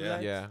 relaxing. to Yeah,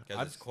 relax. Yeah. because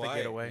I it's just get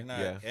quiet. away. you're not-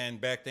 Yeah. And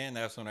back then,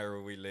 that's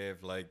whenever we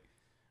lived like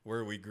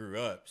where we grew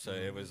up. So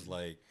it was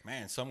like,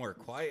 man, somewhere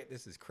quiet.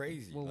 This is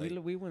crazy. Well,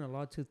 like, we went a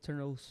lot to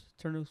Turner's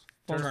Turner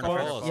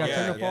Park. Falls. Yeah, Yeah,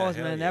 Turner yeah, Falls,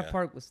 hell man. yeah. That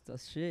park was the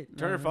shit.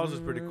 Turner man. Falls was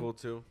pretty cool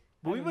too.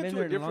 But we Haven't went been to a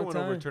there in a different long one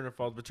over time. Turner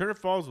Falls. But Turner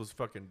Falls was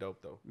fucking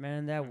dope though.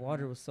 Man, that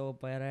water was so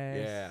badass.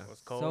 Yeah. It was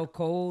So cold.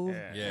 cold.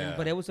 Yeah. Yeah.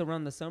 But it was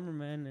around the summer,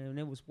 man, and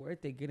it was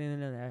worth it getting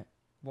into that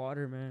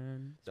water,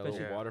 man. That little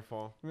Yeah.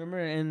 waterfall. Remember,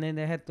 and then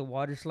they had the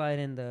water slide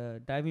and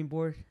the diving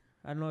board.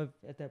 I don't know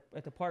if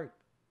at the park.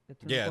 At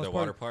Turner yeah, Falls the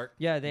Park. water park.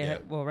 Yeah, they Yeah.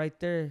 had right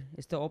there.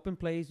 It's the open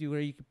place where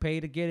you can pay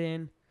to get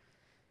in,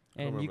 I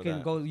don't and you remember can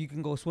that. go. You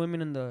can go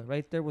swimming in the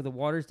right there where the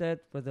water's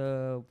at, where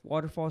the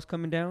waterfall's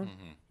coming down.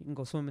 Mhm. You can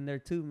go swimming there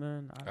too,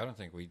 man. I don't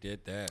think we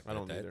did that. I but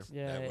don't that's- either.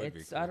 Yeah, that would be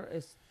it's cool. I don't.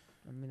 It's.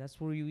 I mean, that's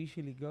where you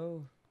usually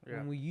go. Yeah.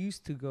 And we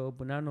used to go,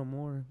 but not no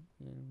more.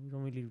 Yeah, we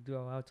don't really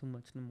go out too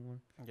much no more.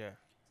 Yeah.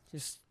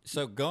 Just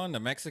So going to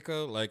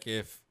Mexico, like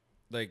if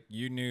like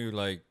you knew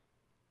like,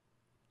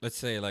 let's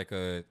say like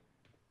a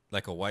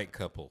white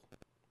couple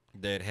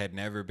that had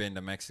never been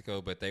to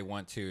Mexico, but they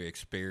want to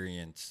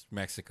experience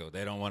Mexico.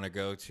 They don't want to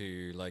go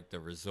to like the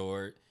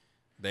resort.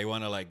 They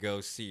want to like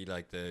go see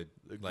like the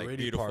like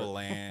gritty beautiful part.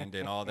 land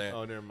and all that.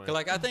 Oh, never mind. 'Cause,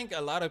 like I think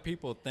a lot of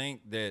people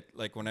think that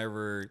like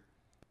whenever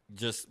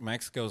just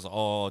Mexico's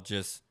all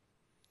just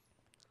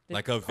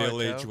like a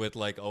village Cartel. with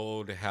like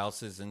old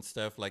houses and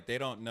stuff. Like they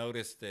don't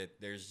notice that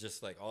there's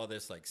just like all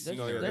this like there's,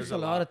 scenery. there's a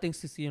lot of things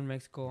to see in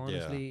Mexico, Yeah.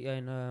 honestly.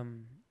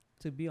 And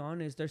to be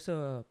honest, there's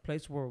a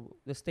place where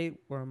the state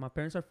where my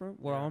parents are from,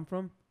 where Yeah. I'm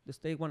from, the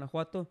state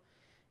Guanajuato.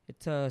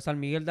 It's San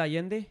Miguel de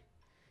Allende,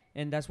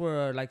 and that's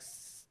where like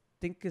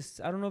think it's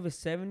I don't know if it's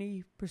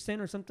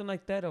 70% or something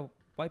like that of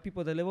white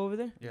people that live over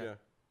there. Yeah.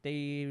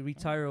 They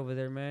retire over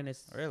there, man.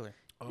 It's Really?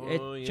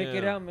 Check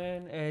it out,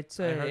 man. It's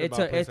I heard a about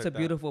a place it's a like that.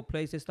 beautiful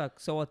place. It's like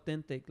so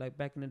authentic. Like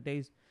back in the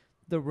days,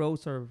 the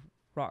roads are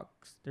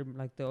rocks. They're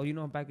like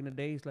back in the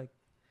days, like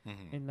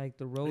Mhm. and like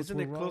the roads Isn't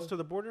were it close raw. to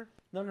the border?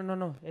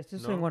 No. It's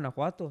just No? in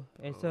Guanajuato.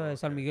 It's Oh,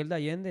 San okay. Miguel de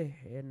Allende,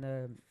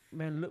 and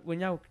man, look, when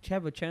y'all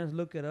have a chance,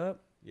 look it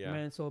up. Yeah.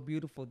 Man, it's so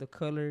beautiful. The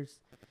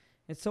colors,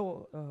 it's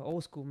so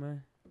old school,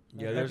 man.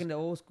 Yeah, Like, there's- back in the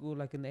old school,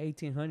 like in the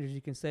 1800s,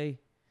 you can say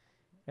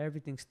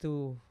everything's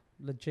still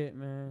legit,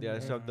 man. Yeah,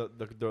 it's And-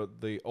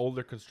 the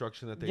older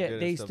construction that they yeah,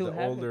 did. they and stuff, still the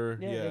have older,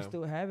 it. Yeah, they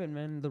still have it,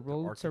 man. The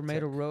roads are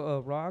made of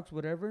rocks,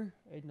 whatever.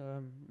 And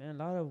man,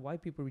 a lot of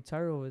white people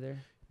retire over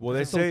there. Well,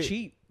 they It's say so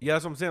cheap. yeah,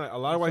 that's what I'm saying. Like, a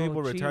lot of white So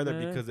people retire cheap, there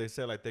man. because they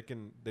say like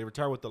they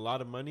retire with a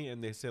lot of money,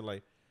 and they say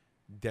like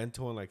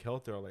dental and like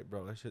health. They're like,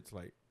 bro, that shit's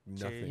like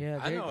nothing. Yeah,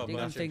 I know a they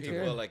bunch of take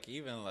care. people, like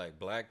even like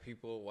black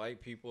people,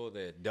 white people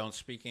that don't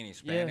speak any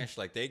Spanish.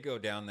 Like they go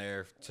down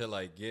there to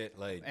like get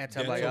like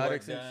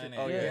Antibiotics dental and work shit. done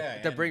Oh, yeah.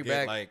 and To bring get,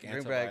 back- like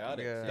bring back,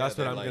 antibiotics. yeah. That's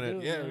what they're I'm like,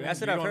 gonna- Yeah, That's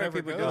you what I've don't heard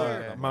ever people go do,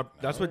 there. yeah.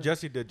 That's what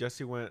Jesse did.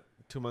 Jesse went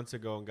 2 months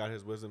ago and got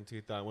his wisdom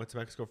teeth out. Went to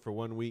Mexico for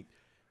 1 week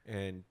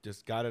and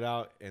just got it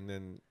out. And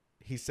then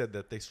he said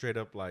that they straight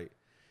up like,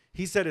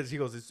 he said he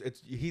goes,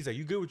 he's like,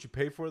 you get what you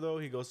pay for though.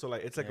 He goes, so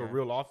like, it's like a Yeah.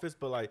 real office,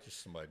 but like,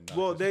 Just somebody knock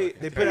well, his they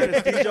fucking put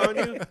anesthesia on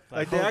you.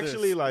 Like they hold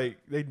actually this. like,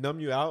 they numb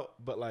you out,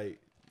 but like,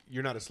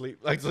 you're not asleep.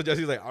 Like, so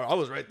Jesse's like, I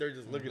was right there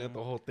just looking at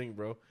the whole thing,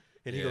 bro.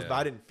 And he goes, Yeah. but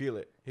I didn't feel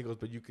it. He goes,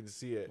 but you can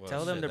see it. Well,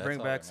 Tell them shit, to that's bring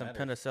all back that some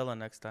matters. penicillin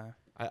next time.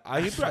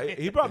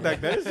 He brought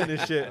back medicine and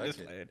shit.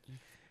 Fuck it.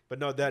 But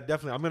no, that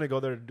definitely, I'm gonna go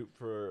there to do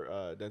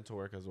for dental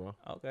work as well.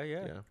 Okay,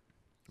 yeah. Yeah.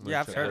 Yeah,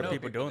 I've Check heard it of out.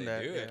 people doing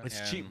that. do it. Yeah. It's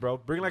And- cheap, bro.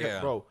 Bring like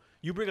Yeah.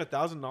 you bring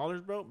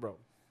 $1,000, bro.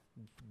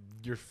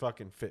 You're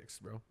fucking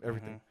fixed, bro.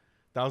 Everything,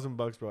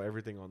 $1,000, bro.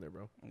 Everything on there,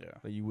 bro. Yeah.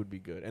 Like you would be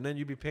good, and then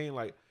you'd be paying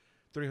like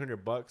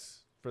 $300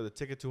 for the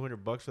ticket,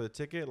 $200 for the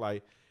ticket,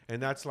 like,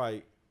 and that's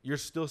like you're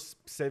still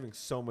saving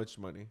so much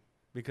money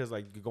because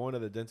like going to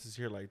the dentist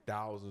here like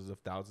thousands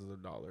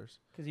of dollars.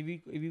 Because if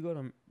you go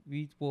to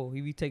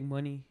if you take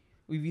money,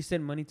 if you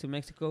send money to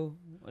Mexico,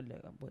 but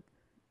I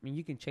mean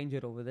you can change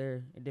it over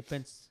there. It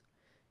depends.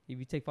 If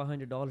you take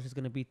 $500, it's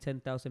gonna be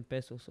 10,000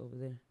 pesos over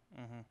there.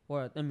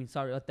 Or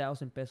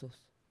 1,000 pesos.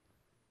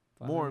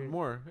 500.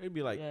 More. It'd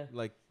be like Yeah.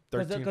 like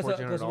Because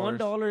 $1,400.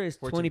 $1 is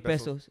 14 20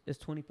 pesos. pesos. It's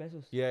 20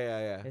 pesos.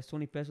 Yeah. It's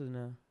 20 pesos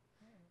now.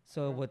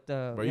 So with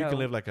the Bro, you can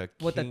live like a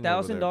with king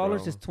 $1,000 over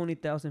there, is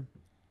 20,000.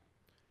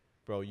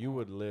 bro. You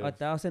would live.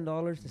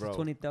 $1,000 is Bro,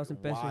 20,000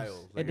 pesos.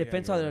 wild. It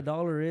depends how the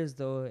dollar is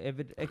though. If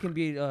it can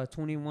be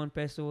 21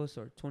 pesos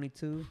or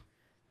 22.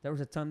 There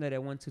was a time that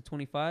it went to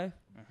 25,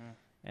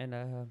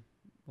 and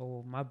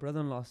my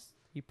brother-in-law,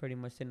 he pretty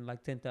much sent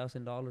like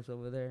 $10,000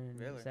 over there and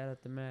Really? sat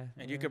at the math.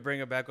 And you could bring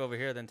it back over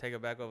here, then take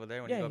it back over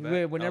there when yeah, you go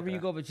back. whenever you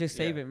Okay. go, but just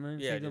save Yeah. it, man.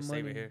 Yeah, save just the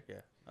save money. it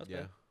here. Yeah. Okay.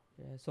 Yeah.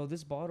 Yeah. So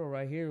this bottle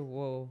right here,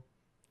 well,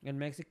 in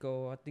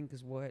Mexico, I think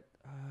is what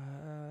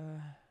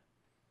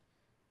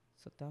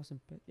it's 1,000.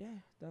 Yeah,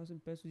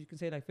 1,000 pesos. You can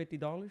say like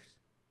 $50.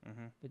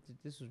 But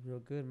this was real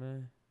good,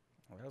 man.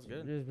 Well, that was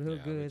good. It was real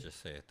Yeah, I would good.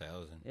 just say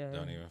 1,000. Yeah.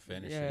 Don't even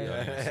finish Yeah. it.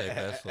 Don't even say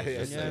pesos. Yeah,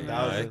 Just yeah, say, man. no,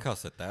 1,000. it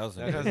costs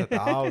 1,000. That has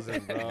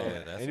 1,000, bro.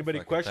 Yeah, that's a Anybody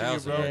fucking question you,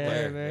 1,000 bro? right Yeah,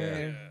 there.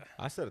 man. Yeah.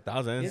 I said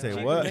 1,000. I didn't Yeah, say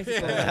check what.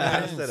 Mexico, I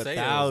man. said Say it was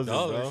 1,000, bro.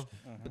 dollars.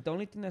 But the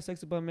only thing that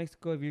sucks about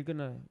Mexico, if you're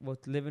gonna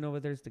living over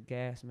there, is the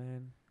gas,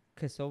 man.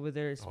 Cause over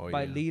there it's Oh,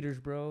 by yeah. liters,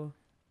 bro.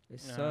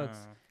 It sucks.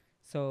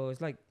 So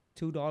it's like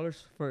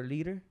 $2 for a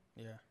liter.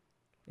 Yeah.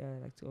 Yeah,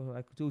 like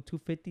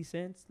 2.50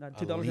 cents, not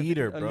A $2.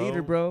 liter, a bro.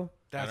 liter, bro.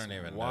 That's I don't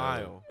even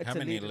wild. know. It's How a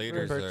many liter,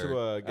 liters Compared to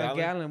are... a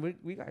gallon.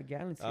 We got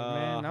gallons here,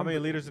 man. How many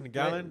liters in a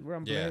gallon?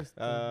 I'm Yeah. blessed.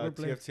 We're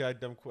blessed. TFTI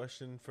dumb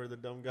question for the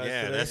dumb guys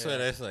Yeah, today. that's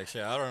what it's like.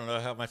 Shit, I don't know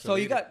how much. So a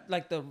you liter- got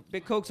like the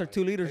big Cokes are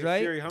 2 liters, Hey, right?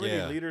 Siri, how many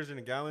Yeah. liters in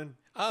a gallon?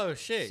 Oh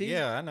shit! See?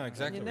 Yeah, I know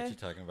exactly You what know? you're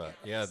talking about.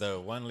 Yeah, the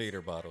 1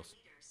 liter bottles.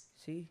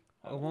 See,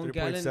 a 1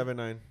 gallon.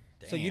 3.79.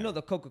 So you know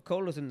the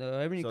Coca-Colas and the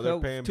every So they're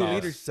Coke paying 2 about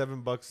liters.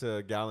 $7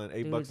 a gallon,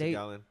 $8 Dude, a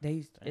gallon.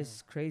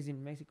 It's crazy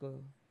in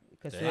Mexico.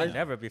 Cause Damn. I'd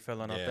never be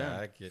filling up Yeah, them.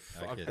 I get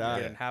Fuck that. that.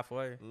 Getting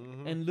halfway.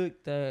 Mhm. and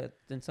look,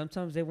 then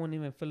sometimes they won't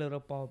even fill it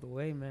up all the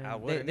way, man. I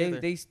They wouldn't they,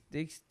 either.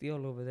 they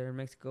steal over there in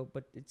Mexico,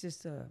 but it's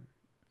just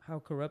how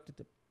corrupted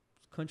the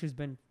country's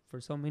been for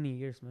so many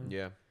years, man.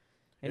 Yeah.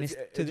 And it's do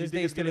to you this think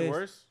day it's still getting is.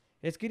 worse?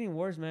 It's getting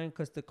worse, man,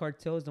 because the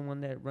cartel is the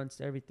one that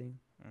runs everything.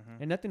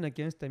 Mm-hmm. And nothing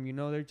against them,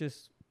 they're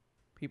just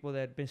people that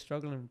have been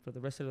struggling for the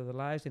rest of their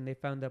lives, and they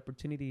found the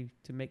opportunity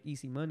to make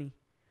easy money.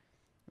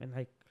 And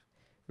like,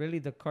 really,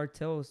 the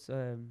cartels.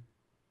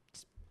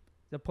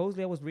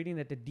 Supposedly, I was reading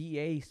that the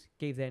DEAs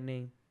gave that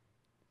name.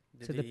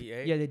 The to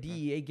DEA? The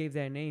DEA gave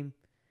that name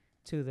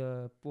to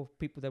the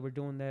people that were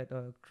doing that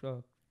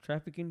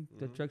trafficking,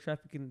 the Mhm. drug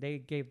trafficking. They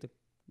gave that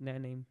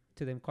name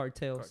to them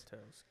cartels.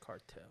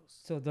 Cartels.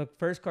 So the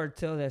first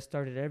cartel that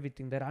started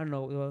everything that I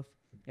know of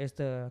is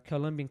the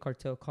Colombian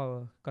cartel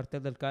called Cartel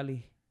del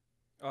Cali.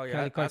 Oh yeah,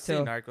 Cali I've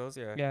seen Cartel. Narcos.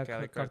 Yeah. Yeah,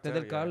 Cali Cartel Cartel,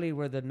 del Cali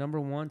were the number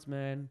ones,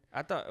 man.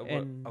 I thought.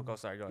 And- Oh, go.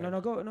 Sorry. Go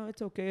ahead. No,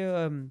 it's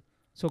okay.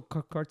 So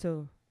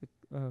Cartel,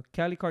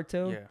 Cali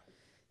Cartel, Yeah.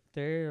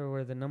 they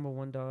were the number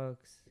one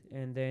dogs,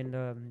 and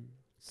then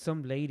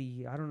some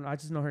lady, I don't know, I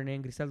just know her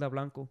name, Griselda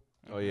Blanco.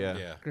 Oh, yeah.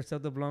 Yeah.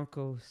 Griselda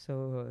Blanco.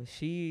 So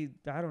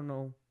I don't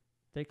know,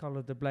 they call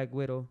her the Black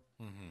Widow.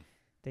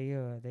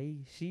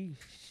 Mm-hmm.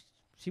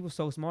 She was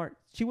so smart.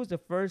 She was the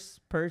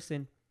first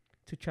person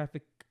to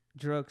traffic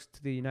drugs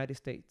to the United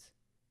States.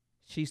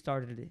 She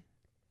started it.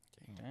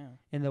 Damn.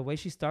 And the way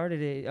she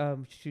started it,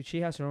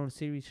 she has her own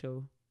series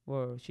show.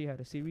 Or she had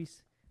a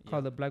series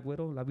called The Black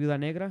Widow, La Viuda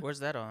Negra. Where's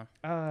that on?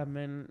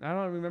 Man, I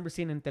don't remember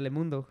seeing it in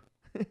Telemundo.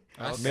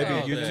 I Okay. Maybe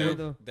saw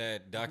YouTube.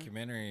 that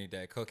documentary,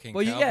 that Cocaine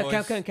Well,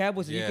 Cowboys.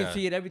 Cowboys. You Yeah. can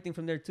see it everything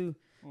from there too.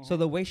 So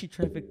the way she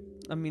trafficked,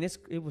 I mean,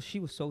 she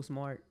was so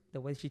smart. the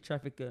way she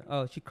trafficked.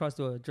 She crossed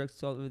the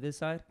drugstore over this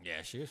side.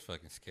 Yeah, she was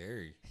fucking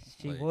scary.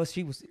 She Like- was.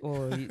 She was.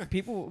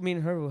 People. I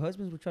mean, her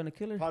husbands were trying to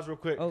kill her. Pause real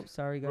quick. Oh,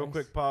 sorry, guys. Real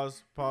quick,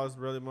 pause,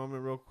 really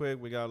moment, real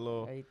quick. We got a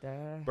little Ahí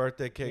está.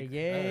 birthday cake,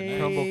 Yay.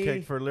 crumble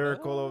cake for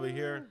Lyrical over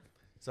here.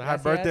 So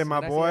happy Gracias, birthday,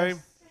 my boy.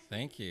 gracias.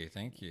 Thank you,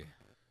 thank you.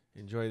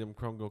 Enjoy them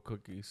crumble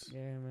cookies.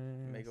 Yeah,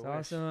 man. Make It's a wish.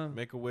 awesome.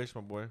 Make a wish,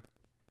 my boy. I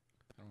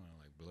don't want to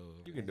like blow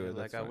up. You can do it.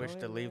 Like That's I fine. wish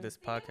to leave this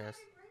podcast.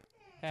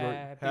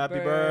 Happy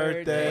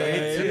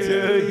birthday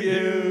to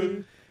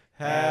you.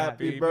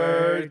 Happy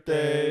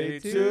birthday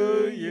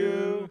to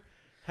you.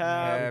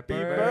 Happy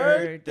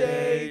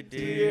birthday,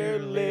 dear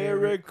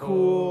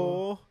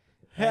Lyrical.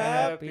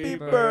 Happy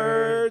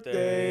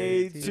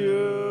birthday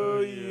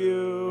to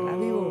you. A la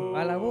vivo,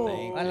 a la bo,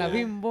 Thank a la you.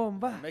 bim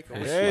bomba. Make a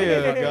Appreciate wish.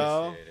 There it. you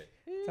go. Appreciate it.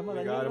 Estamos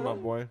We got it, my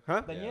boy.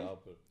 Huh? Yeah, Daniel. I'll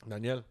put-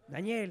 Daniel.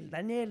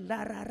 Daniel,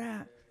 la ra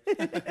ra. You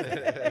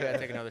gotta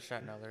take another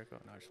shot now. There you go.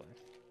 No, just like.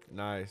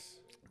 Nice.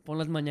 Pon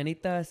las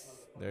mañanitas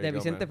There de you go,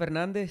 Vicente man.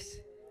 Fernández.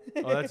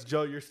 Oh, that's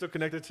Joe. You're still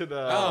connected to the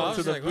Oh, I to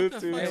was the like, what the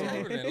Bluetooth. fuck's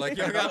happening? Like,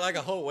 y'all got like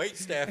a whole wait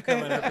staff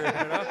coming up here.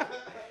 You know?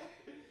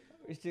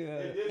 We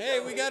should, Hey,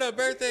 we got a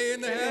birthday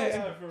in the house.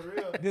 Yeah, for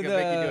real. do Gonna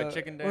make you do a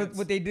chicken what, dance.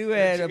 what they do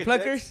at Chicken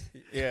Pluckers.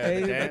 Yeah.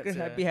 Hey, the Pluckers, dance,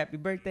 happy, happy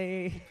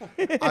birthday.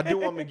 I do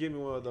want me to give me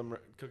one of them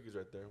cookies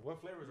right there. What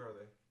flavors are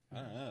they?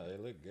 I don't know. They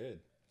look good.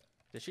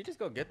 Did she just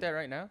go get that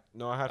right now?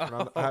 No, I had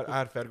Fernando, I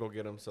had Fed go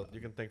get them, so you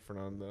can thank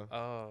Fernando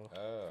Oh.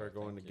 Oh, for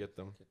going to thank you. get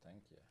them.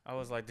 Thank you. I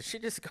was like, did she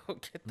just go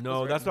get those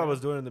No, right that's what I now? was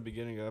doing in the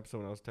beginning of the episode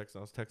when I was texting.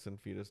 I was texting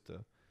Fetus to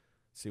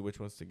see which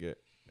ones to get,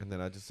 and then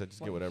I just said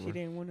just get whatever. She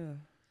didn't want to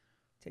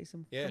take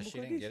some. Yeah, crumble she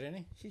didn't cookies? get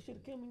any. She should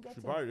have come and got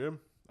She some. probably did.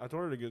 I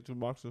told her to get 2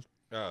 boxes.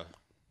 Oh,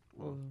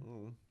 Well,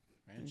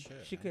 man, shit.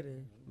 she man. could have.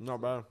 Not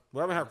bad.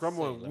 We haven't had Let's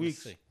crumble see, in let me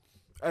weeks. see.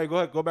 Hey, go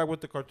ahead. Go back with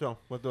the cartel.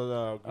 With the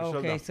Okay,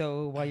 Griselda.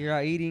 so while you're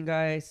out eating,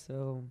 guys,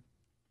 so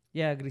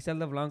yeah,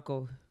 Griselda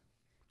Blanco,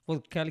 well,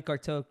 Cali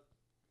Cartel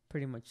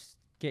pretty much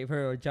gave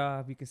her a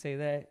job. You can say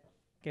that.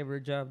 Gave her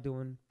a job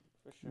doing,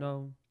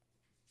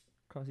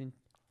 crossing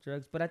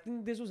drugs. But I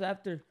think this was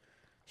after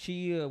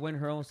she went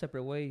her own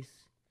separate ways,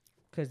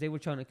 because they were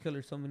trying to kill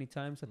her so many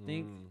times. I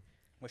think.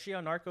 Was she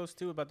on Narcos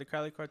too about the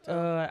Cali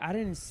cartel? I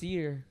didn't see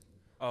her.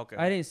 Oh, okay.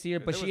 I didn't see her,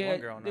 There but was she one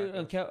had girl on dude,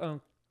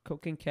 Narcos.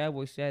 Cocaine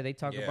Cowboys. Yeah, they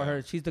talk Yeah. about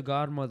her. She's the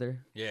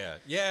godmother. Yeah,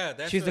 yeah.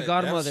 That's She's the what- I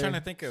was godmother. trying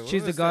to think of.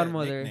 She's what the was that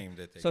godmother. nickname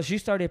that they- So she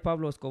started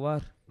Pablo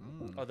Escobar.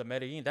 Oh, the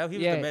Medellin. That he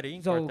was Yeah, the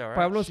Medellin so cartel, right?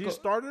 Pablo She Esco-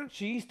 started.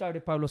 She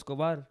started Pablo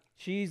Escobar.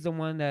 She's the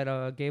one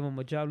that gave him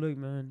a job. Look,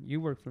 man,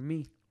 you work for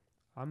me.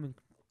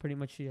 Pretty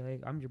much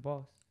like, I'm your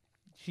boss.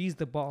 She's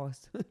the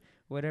boss,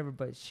 whatever.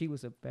 But she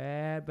was a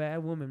bad,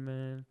 bad woman,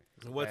 man.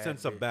 What Bad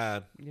sense of bitch.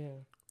 bad? Yeah.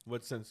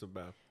 What sense of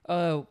bad?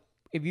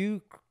 If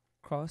you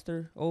crossed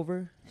her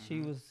over,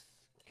 she was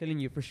killing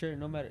you for sure.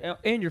 No matter,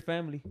 and your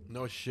family.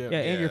 No shit. Yeah,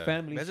 and your Yeah.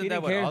 family. Isn't She that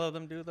didn't what care. all of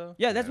them do though?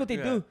 Yeah, that's what they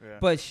Yeah, do. yeah.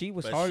 But she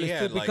was But heartless she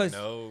too had because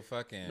like no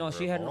fucking no,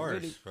 she had no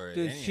remorse really. for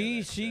Dude, any of she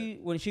that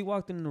shit. when she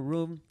walked in the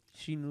room,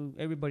 she knew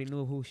everybody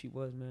knew who she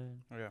was,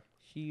 man. Yeah.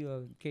 She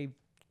gave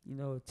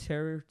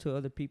terror to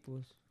other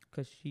people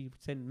because she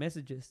sent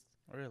messages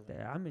Really?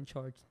 that I'm in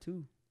charge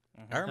too.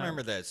 Mhm. I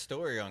remember that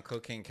story on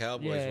Cocaine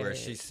Cowboys where Yeah.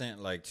 she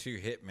sent like 2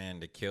 hitmen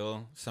to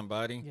kill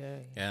somebody, Yeah.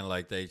 and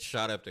like they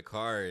shot up the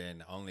car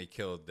and only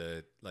killed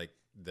the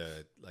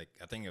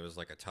I think it was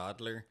like a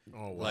toddler,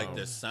 Oh wow. like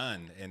the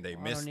son, and they I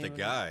missed don't the even-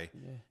 guy,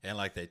 Yeah. and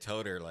like they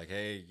told her like,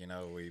 hey,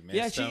 we missed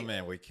Yeah, she- him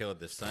and we killed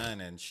the son,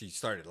 and she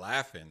started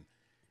laughing,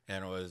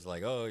 and was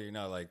like, oh,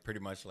 like pretty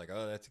much like,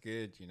 oh, that's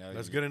good,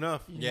 That's you- good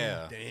enough.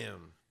 Yeah.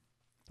 Damn.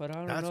 But I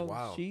don't That's know.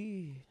 wild.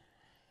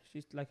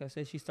 She's like I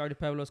said, she started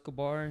Pablo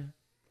Escobar,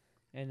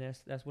 and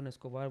that's when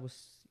Escobar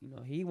was,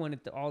 he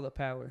wanted all the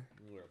power.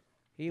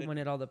 He Did-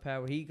 wanted all the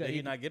power. He got. Did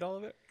he not get all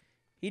of it?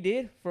 He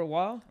did for a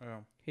while.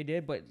 Yeah. He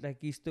did, but like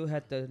he still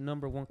had the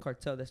number one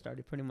cartel that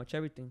started pretty much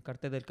everything.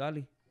 Cartel del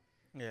Cali.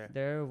 Yeah.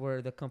 There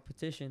were the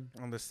competition.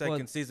 On the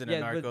second season of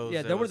yeah, but- Narcos, yeah,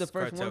 it they were the was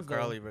first Cartel ones, though.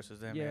 Crowley versus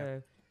them. Yeah,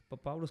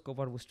 but Pablo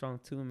Escobar was strong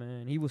too,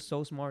 man. He was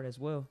so smart as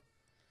well.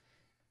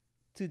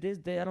 To this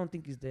day, I don't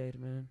think he's dead,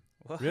 man.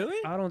 What? Really?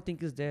 I don't think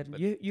he's dead. But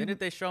You, Didn't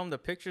they show him the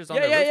pictures on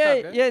yeah, the yeah,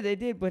 rooftop? yeah, they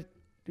did. But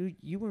dude,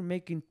 you were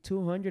making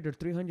 200 or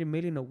 300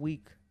 million a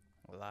week.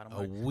 A lot of A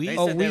money. week? They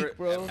A said they week,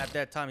 were- bro. At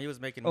that time, he was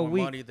making A more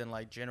week. money than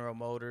like General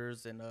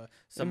Motors and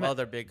some Ima-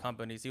 other big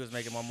companies. He was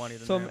making more money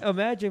than So them.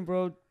 imagine,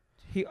 bro.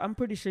 I'm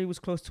pretty sure he was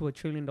close to $1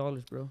 trillion, bro.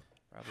 Probably.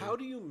 How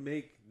do you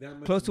make that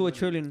much? Close to money? $1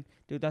 trillion,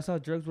 dude. That's how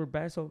drugs were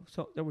bad.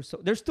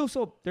 They're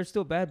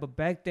still bad, but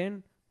back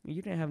then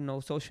you didn't have no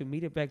social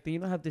media. Back then, you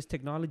don't have this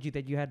technology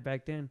that you had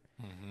back then.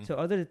 Mhm. So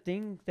other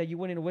thing that you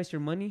wouldn't waste your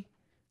money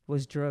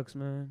was drugs,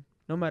 man.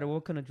 No matter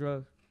what kind of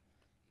drug,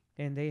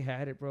 and they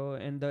had it, bro.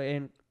 And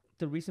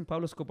the reason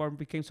Pablo Escobar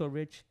became so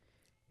rich,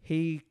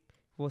 he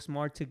was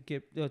smart to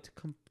get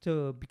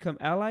to become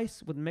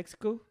allies with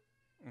Mexico,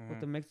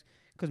 with the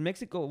because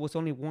Mexico was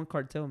only one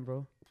cartel,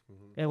 bro.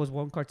 Mhm. It was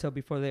one cartel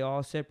before they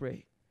all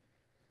separate.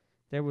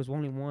 There was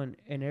only one,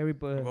 and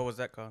everybody. What was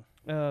that called?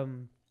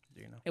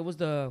 Do you know? It was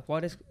the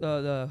Juarez,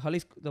 the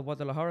Jalisco, the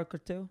Guadalajara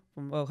cartel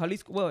from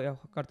Jalisco. Well, yeah,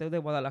 cartel de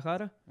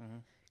Guadalajara. Mm-hmm.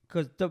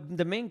 Because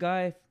the main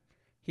guy,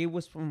 he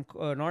was from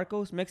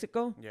Narcos,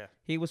 Mexico. Yeah.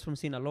 He was from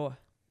Sinaloa.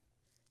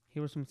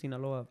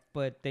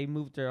 But they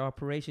moved their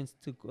operations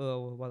to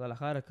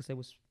Guadalajara because it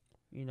was,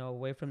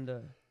 away from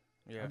the.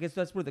 Yeah. I guess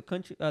that's where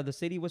the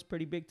city was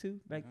pretty big too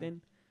back Mhm.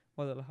 then.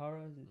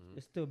 Guadalajara,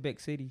 it's still a big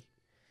city,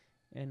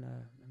 and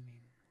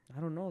I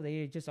don't know.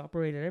 They just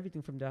operated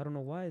everything from there. I don't know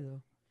why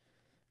though,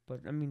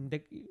 but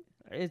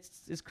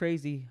it's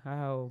crazy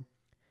how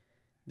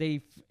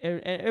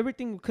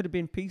everything could have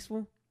been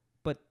peaceful,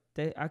 but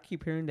I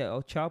keep hearing that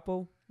El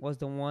Chapo was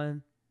the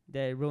one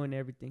that ruined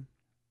everything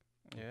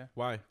Yeah.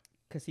 Why?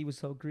 because he was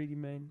so greedy,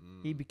 man.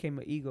 He Mm. became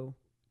an ego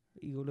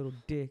little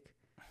dick.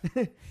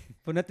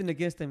 But nothing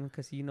against him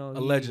because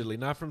Allegedly,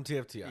 not from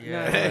TFTI.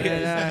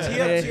 Yeah.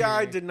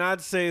 TFTI did not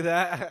say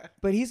that.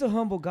 But he's a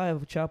humble guy.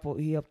 Of Chapo,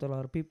 he helped a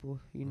lot of people.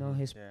 Yeah.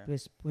 His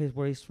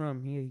where he's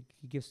from, he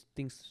gives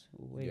things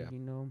away.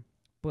 Yeah.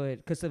 But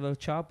because of El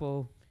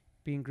Chapo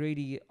being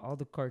greedy, all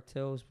the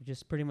cartels were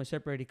just pretty much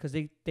separated because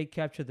they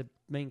captured the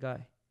main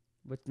guy.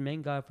 But the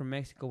main guy from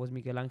Mexico was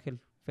Miguel Angel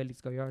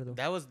Felix Gallardo.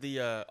 That was the.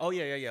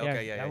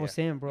 Okay. Yeah. That was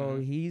him, bro.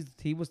 Mhm.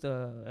 He was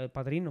the El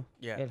Padrino.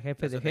 Yeah. El Jefe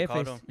That's de what they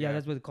called Jefes. him. Yeah,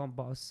 that's what they call him,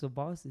 boss of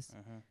bosses.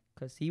 Mm-hmm.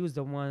 Because he was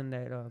the one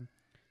that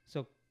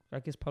so I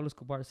guess Pablo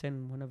Escobar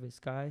sent one of his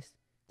guys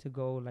to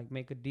go like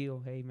make a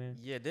deal. Hey man,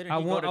 Yeah. Didn't I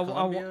he want, go to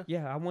Colombia?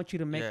 I want you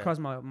to make Yeah. cross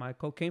my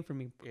cocaine for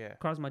me, Yeah.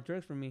 cross my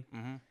drugs for me.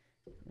 Mm-hmm.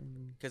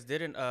 And Because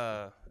didn't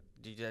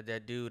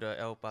that dude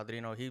El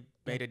Padrino, he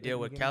made a Yeah, deal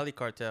with Miguel. Cali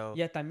Cartel.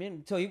 yeah,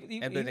 también. So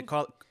And then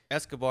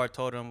Escobar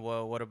told him,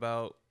 well, what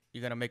about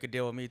you gonna make a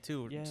deal with me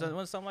too? Yeah. So,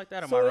 was something like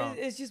that. Am I so wrong?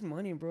 it's just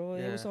money, bro.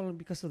 It was Yeah. all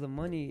because of the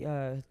money.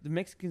 The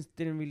Mexicans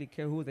didn't really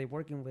care who they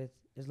working with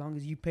as long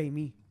as you pay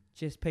me.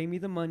 Just pay me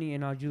the money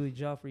and I'll do the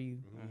job for you.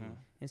 Mhm.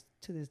 And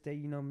to this day,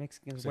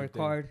 Mexicans Same work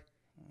thing. hard.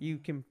 You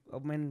can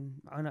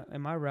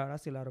in my route, I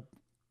see a lot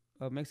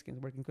of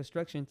Mexicans working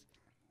constructions.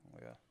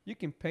 Yeah. You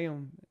can pay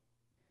them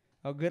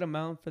a good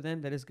amount for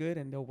them that is good,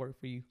 and they'll work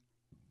for you.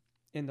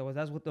 And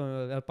that's what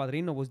El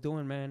Padrino was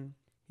doing, man.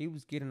 He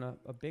was getting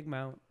a big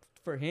amount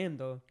for him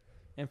though,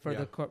 and for Yeah.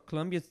 the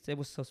Colombians, it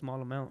was a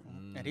small amount.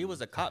 And he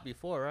was a cop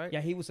before, right?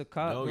 Yeah, he was a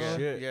cop. No bro.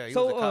 shit. Yeah, he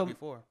So, was a cop um,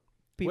 before.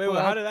 People Wait,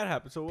 how out- did that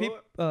happen? So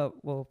peop-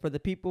 well, for the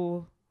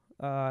people,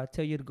 I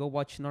tell you to go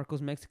watch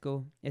Narcos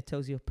Mexico. It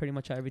tells you pretty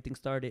much how everything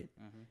started,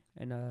 Mhm.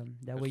 and that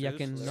That's way y'all true.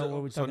 can So- know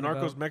what we're so talking Narcos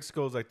about.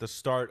 Mexico is like the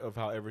start of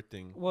how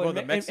everything. Well, Well,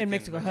 the in Mexican,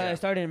 Mexico, how yeah. it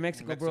started in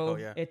Mexico, bro.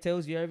 Mexico, yeah. It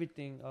tells you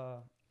everything. I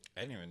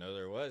didn't even know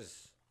there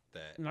was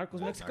that. Narcos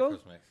that Mexico?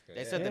 Narcos Mexico.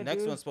 They said Yeah, the next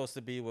dude. one's supposed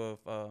to be with.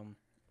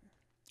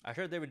 I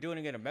heard they were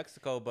doing it in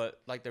Mexico, but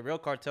like the real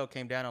cartel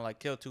came down and like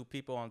killed 2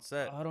 people on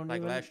set, I don't like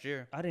even- last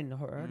year. I didn't know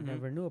her. I Mhm.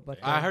 never knew about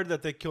that. I heard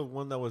that they killed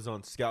one that was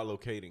on scout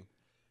locating.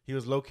 He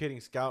was locating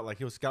scout, like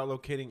he was scout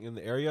locating in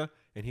the area,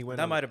 and he went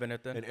That in might have been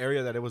it then. an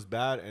area that it was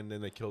bad, and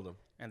then they killed him.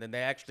 And then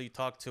they actually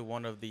talked to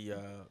one of the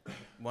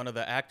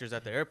actors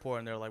at the airport,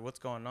 and they're like, "What's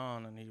going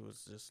on?" And he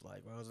was just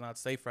like, "Well, it's not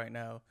safe right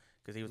now,"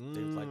 because they was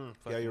like, Yeah,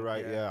 fucking- you're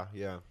right.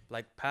 Yeah.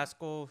 like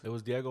Pascal, It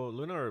was Diego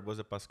Luna or was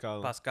it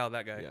Pascal? Pascal,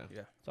 that guy. Yeah.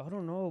 Yeah. So I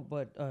don't know,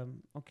 but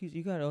okay,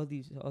 you got all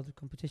these other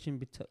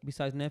competition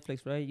besides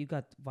Netflix, right? You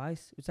got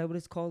Vice. Is that what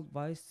it's called?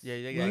 Vice. Yeah,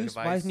 yeah, News.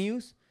 Vice. Vice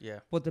News.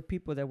 Yeah. But the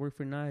people that work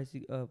for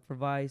for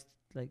Vice,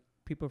 like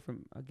people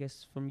from I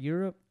guess from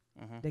Europe,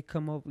 Mm-hmm. they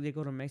come up. They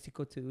go to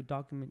Mexico to do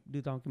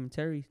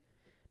documentaries.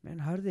 Man,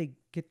 how do they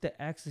get the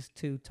access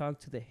to talk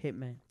to the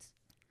hitmans?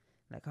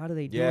 Like, how do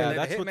they do Yeah, it? the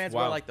that's what's Hitmans were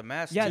wild. like the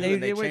mask. Yeah, too,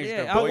 they and were. changed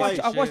Yeah, their I voice watched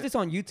and I watched shit. this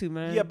on YouTube,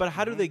 man. Yeah, but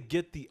how do Mhm. they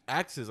get the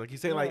access? Like you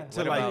say, Yeah. like What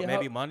to about like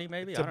maybe money?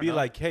 Maybe I to don't be know.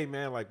 like, hey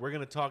man, like we're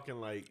gonna talk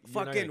and like you're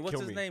not Fucking gonna what's kill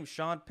his me. name?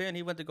 Sean Penn.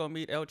 He went to go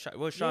meet Sean Yeah,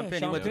 Penn. Sean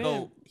He went to Penn.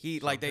 go. He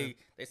Sean like Penn.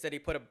 they said he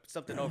put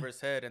something over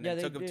his head and Yeah, then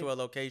they took him did. to a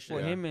location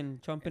for Yeah. him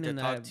and Trumping and and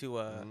to talk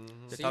to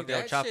Mhm. to See, talk to El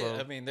that shit, Chapo.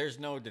 I mean, there's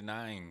no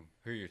denying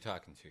who you're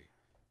talking to.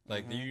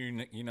 Like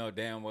you know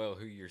damn well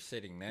who you're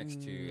sitting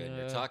next to and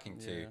you're Yeah. talking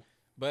to. Yeah.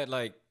 But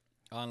like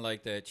on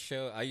like that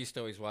show, I used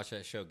to always watch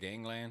that show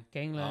Gangland.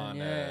 Gangland, on,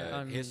 yeah,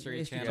 on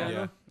History Channel.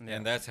 Yeah. Yeah.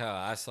 And that's how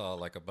I saw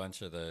like a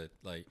bunch of the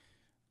like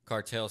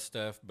cartel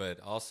stuff, but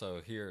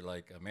also here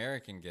like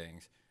American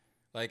gangs.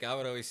 Like I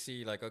would always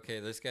see like, okay,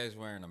 this guy's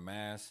wearing a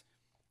mask.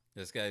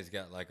 This guy's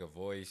got like a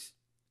voice.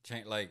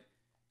 Like,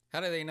 how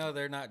do they know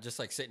they're not just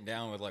like sitting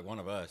down with like one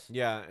of us?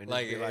 Yeah, and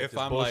Like, just be if just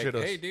I'm like, bullshit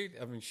us. hey, dude,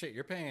 I mean, shit,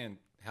 you're paying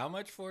how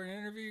much for an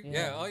interview? Yeah.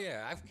 Yeah, oh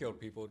yeah, I've killed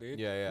people, dude.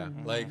 yeah.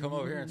 Mhm. Like, come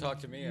over here and talk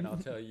to me, and I'll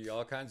tell you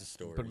all kinds of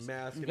stories. Put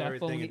mask You and got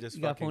everything phony- and just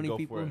you got fucking phony go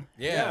people? for it.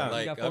 Yeah, Yeah. You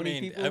like got I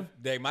phony mean, people?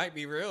 they might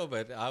be real,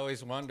 but I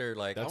always wonder,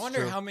 like, I That's wonder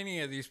true. how many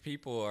of these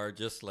people are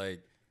just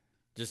like,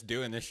 just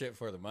doing this shit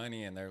for the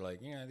money, and they're like,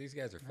 these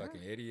guys are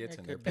fucking idiots, it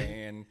and they're could be.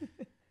 paying.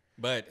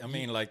 But I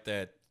mean, like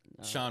that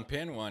Sean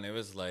Penn one, it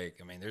was like,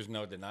 I mean, there's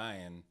no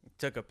denying.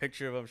 Took a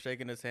picture of him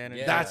shaking his hand. And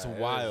Yeah, That's it was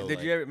wild. Did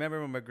like- you ever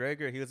remember when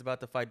McGregor, he was about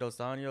to fight Dos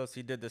Anjos?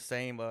 He did the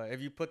same.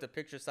 If you put the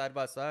picture side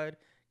by side,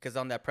 because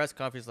on that press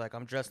conference, like,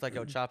 I'm dressed like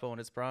El Chapo in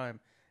his prime.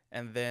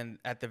 And then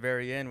at the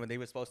very end, when they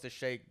were supposed to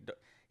shake,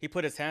 he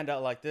put his hand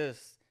out like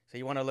this. So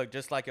you want to look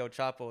just like El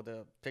Chapo,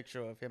 the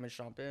picture of him and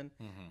Sean Penn.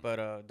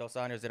 But Dos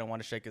Anjos didn't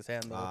want to shake his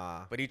hand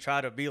though. But he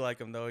tried to be like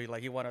him though.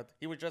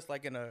 He was just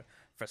like in a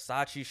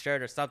Versace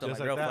shirt or something Just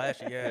like like real that?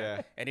 flashy. Yeah.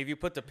 Yeah. And if you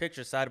put the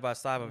picture side by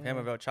side of him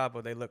and El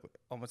Chapo, they look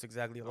almost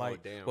exactly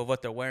alike damn. with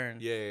what they're wearing.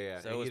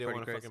 Yeah. So And it was he didn't pretty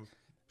wanna crazy. fucking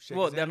shake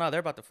Well, his hand? they're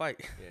about to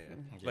fight. Yeah.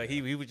 But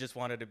he was just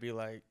wanted to be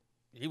like,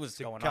 he was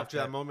To going off capture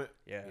that moment.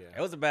 Yeah. Yeah.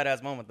 It was a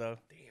badass moment though.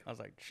 I was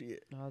like,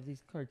 shit. All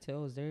these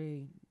cartels,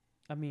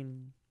 I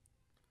mean,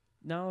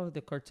 now the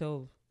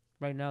cartel,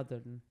 right now,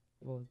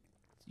 well,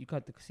 you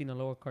got the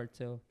Sinaloa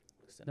cartel,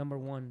 number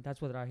one.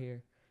 That's what I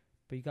hear.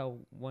 But you got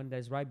one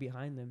that's right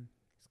behind them.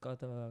 It's called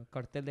the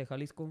Cartel de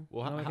Jalisco,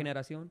 Well, Nueva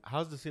Generación.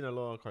 How's the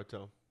Sinaloa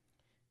cartel?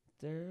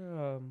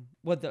 They're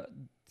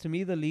to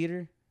me the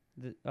leader,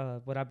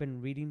 what I've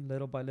been reading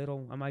little by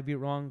little. I might be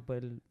wrong,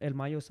 but El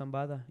Mayo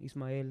Zambada,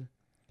 Ismael,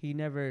 he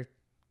never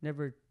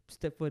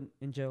stepped foot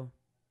in jail.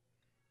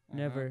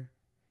 Never.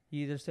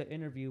 There's an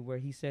interview where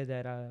he said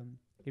that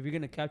if you're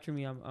gonna capture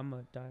me, I'm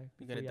gonna die.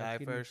 You before gotta y'all die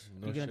kill me. first.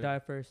 You're gonna die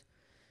first.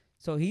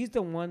 So he's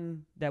the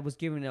one that was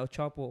giving El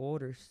Chapo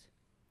orders.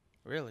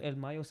 Really? El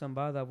Mayo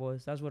Zambada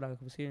was. That's what I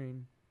was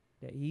hearing.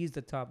 That he's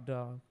the top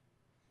dog.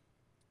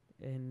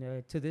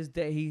 And to this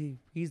day,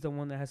 he's the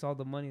one that has all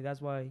the money. That's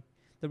why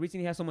the reason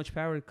he has so much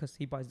power because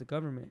he buys the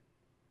government.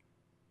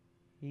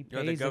 He Yo,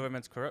 the pays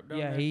government's corrupt down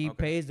yeah, there? he Okay.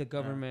 pays the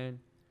government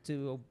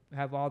to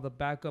have all the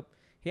backup.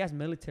 He has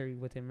military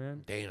with him,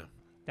 man. Damn.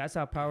 That's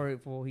how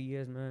powerful he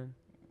is, man.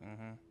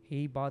 Mhm.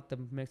 He bought the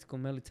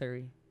Mexican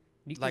military.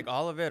 You Like can-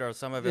 all of it or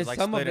some of there's it like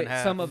some split of in it,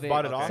 half? some of it,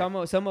 Bought it all? some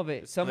of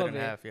it, some Split of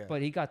in it. half, yeah.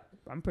 But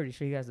I'm pretty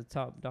sure he has the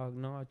top dog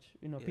notch.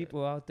 You know, Yeah.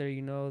 people out there,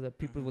 the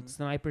people with Mhm.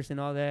 snipers and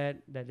all that.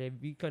 That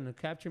if you couldn't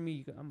capture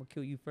me, I'm gonna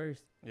kill you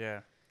first.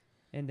 Yeah.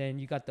 And then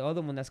you got the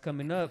other one that's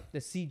coming up,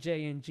 the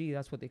CJNG.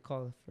 That's what they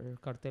call it for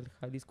Cartel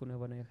Jalisco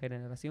Nueva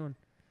Generación.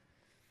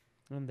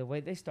 And the way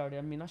they started,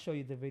 I mean, I'll show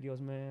you the videos,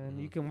 man.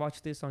 You can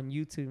watch this on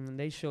YouTube, and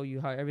they show you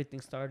how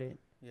everything started.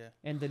 Yeah.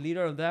 And the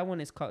leader of that one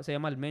is called, se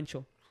llama El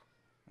Mencho.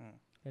 Mm.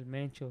 El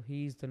Mencho,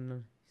 he's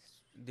the...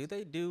 Do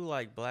they do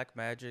like black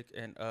magic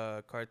and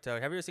cartel?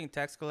 Have you ever seen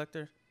Tax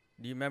Collector?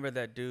 Do you remember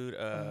that dude,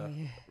 yeah.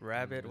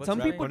 Rabbit? What's Some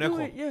his name? people do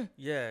Conejo. it, yeah.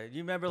 Yeah,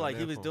 you remember like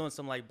he was Conejo. doing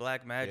some like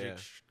black magic.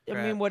 Yeah.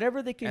 I mean,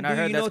 whatever they can And I do,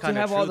 heard that's to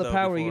kinda have all true, the though,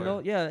 power,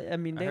 before. Yeah, I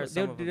mean, I heard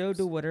some of them they'll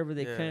do whatever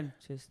they yeah. can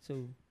just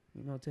to,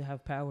 to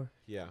have power.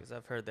 Yeah. Because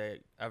I've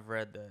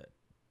read that.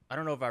 I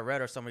don't know if I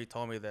read or somebody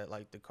told me that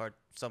like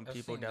some I've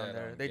people seen down that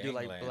there on they do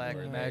like Gangland black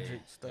where they,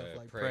 magic stuff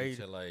like pray prayed.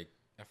 to like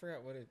I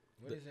forgot what is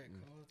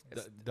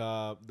that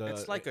called? The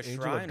It's like a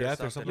Angel shrine of or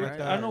Death something, like right?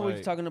 that. I don't know what like-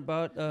 you're talking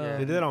about. Yeah.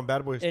 They did it on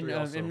Bad Boys 3 in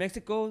also. in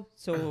Mexico.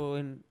 So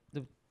in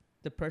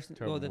the person,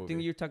 Terrible the thing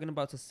movie. you're talking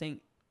about is a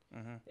saint.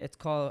 Mm-hmm. It's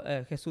called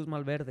Jesus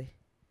Malverde.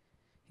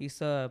 He's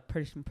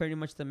pretty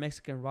much the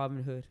Mexican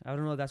Robin Hood. I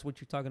don't know if that's what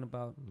you're talking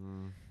about.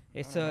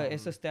 It's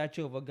a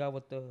statue of a guy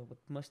with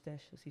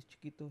mustache. He's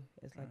chiquito.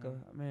 It's like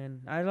a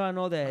man. I don't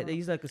know that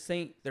he's like a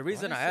saint. The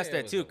reason wanna I asked say it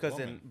that was too, a because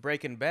in woman.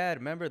 Breaking Bad,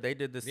 remember they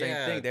did the same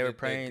thing. They were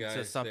praying to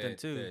guys something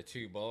too. The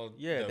two bald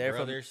Yeah, the they're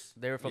brothers.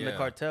 they were from the Yeah.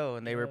 cartel,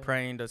 and they were Yeah.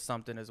 praying to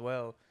something as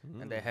well.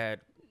 And they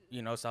had,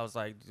 so I was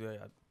like,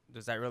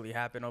 does that really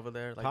happen over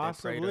there? Like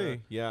they pray Possibly.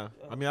 to Yeah.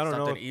 I mean, I don't know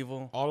something if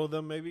evil. all of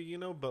them maybe,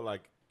 but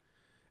like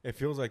it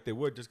feels like they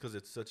would just because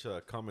it's such a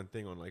common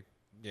thing on like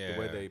Yeah. the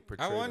way they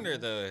portray I wonder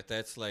them. though if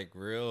that's like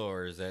real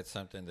or is that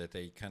something that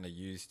they kind of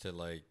use to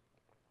like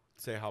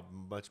say how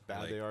much bad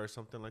Like- they are or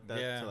something like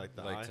that. To like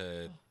the eye.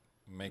 to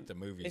make the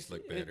movies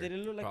look Did better. it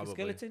look like Probably. a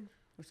skeleton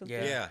or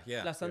something? Yeah.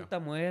 Yeah. La Santa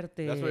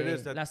Muerte. That's what it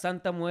is, that- La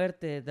Santa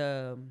Muerte.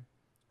 The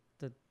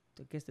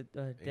I guess the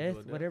death, of death?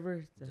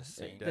 whatever. The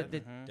saint. the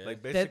Mhm.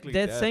 Like death, basically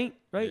death death. saint,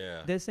 right?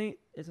 Yeah. Death saint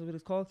is what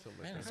it's called.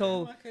 Something Man, like that.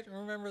 So- I couldn't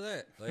remember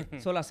that.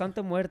 Like, So La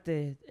Santa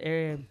Muerte,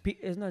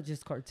 it's not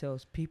just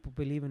cartels. People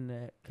believe in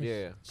that. 'Cause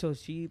Yeah. So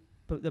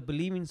the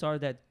believings are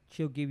that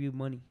she'll give you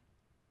money.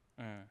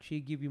 Mm.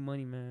 She'll give you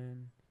money,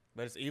 man.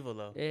 But it's evil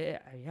though. Yeah,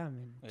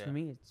 man. Yeah. To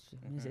me,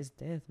 it's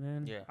death,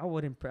 man. Yeah. I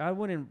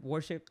wouldn't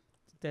worship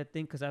that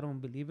thing because I don't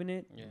believe in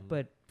it. Yeah.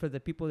 But for the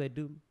people that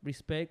do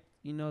respect,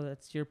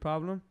 that's your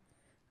problem.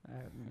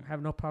 I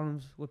have no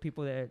problems with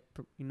people that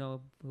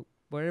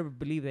whatever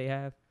belief they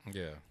have.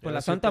 yeah. But La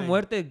that's your Santa thing.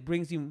 Muerte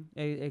brings you,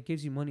 it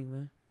gives you money,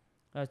 man.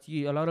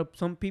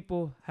 Some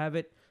people have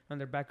it on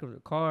their back of their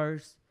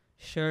cars,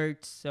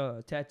 shirts,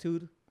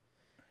 tattooed,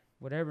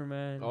 whatever,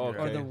 man. Oh, Or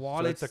okay. the So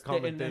wallets. it's a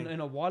common in thing.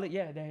 a wallet,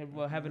 yeah, they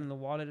have it in the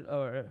wallet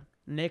or a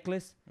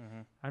necklace.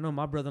 Mhm. I know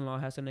my brother-in-law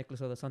has a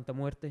necklace of the Santa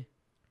Muerte,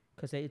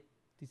 cause they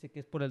dice que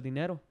es por el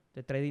dinero.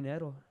 They trae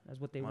dinero. That's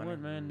what they Money.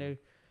 want, man.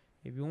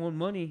 If you want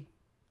money,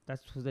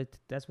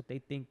 that's what they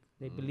think.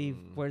 They believe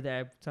where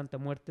that Santa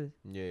Muerte,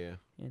 Yeah.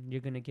 and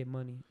you're gonna get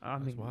money. I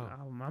That's mean,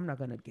 wild. I'm not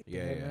gonna get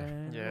Yeah, that, yeah.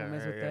 man. I Yeah, don't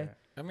mess with yeah. that.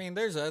 I mean,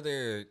 there's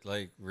other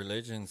like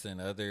religions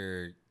and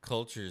other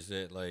cultures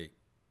that like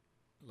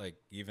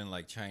even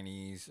like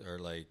Chinese or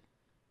like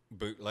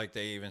like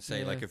they even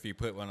say, Yeah. like if you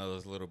put one of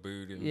those little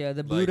Buddha, Yeah,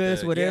 the like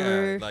Buddhas,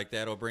 whatever. like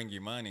that'll bring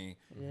you money.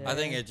 Yeah. I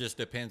think it just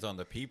depends on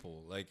the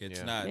people. Like it's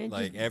Yeah. not Man,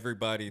 like just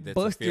everybody that's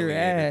bust your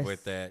affiliated ass.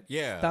 with that.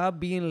 Yeah, Stop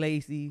being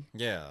lazy.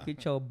 yeah.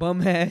 Get your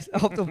bum ass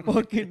off the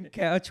fucking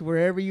couch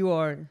wherever you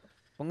are.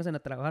 Pónganse a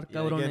trabajar,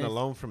 Yeah, you're getting a cabrones.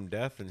 loan from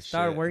death and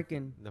Start shit.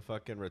 working. The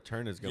fucking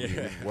return is gonna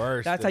Yeah. be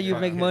worse. That's than how you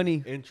make fucking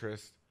money.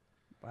 Interest.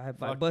 By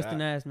Fuck busting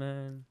that. ass,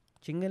 man.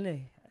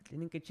 Chingale.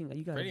 Tienen que chingar.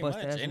 You gotta Pretty bust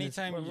much. ass. in this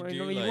Anytime world, you right? do,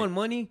 You like- want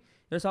money?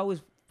 There's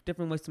always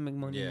different ways to make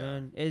money, Yeah.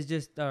 man. It's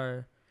just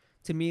to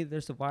me,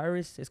 there's a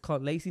virus. It's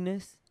called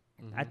laziness.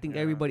 I think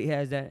Yeah. everybody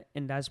has that,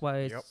 and that's why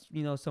it's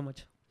Yep. so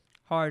much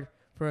hard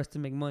for us to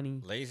make money.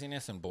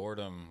 Laziness and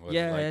boredom was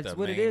Yeah, like that's the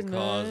what it main is,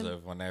 cause man.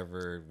 of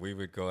whenever we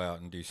would go out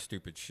and do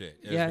stupid shit.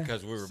 It Yeah. was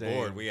because we were Same.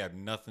 bored. We had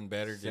nothing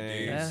better to Same.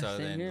 do. Yeah, So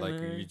same then, here, like,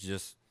 man. you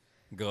just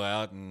go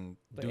out and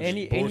But do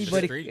anybody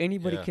bullshit.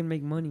 anybody Yeah. can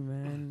make money,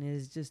 man.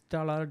 It's just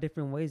a lot of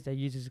different ways that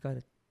you just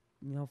gotta,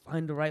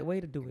 find the right way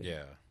to do it.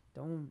 Yeah.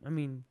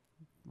 When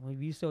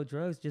you sell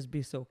drugs, just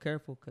be so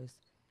careful, cause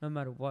no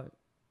matter what,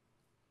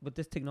 with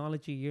this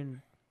technology,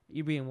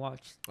 you're being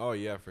watched. Oh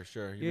yeah, for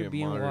sure. You're You're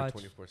being being monitored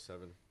watched.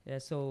 24/7. Yeah,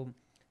 so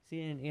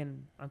see,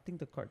 and I think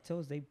the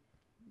cartels they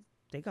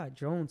got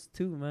drones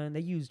too, man.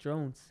 They use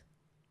drones.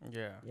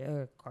 Yeah.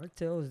 Yeah,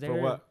 cartels. For They're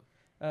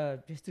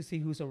what? just to see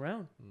who's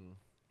around. Mm.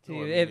 See,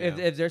 Oh, I mean,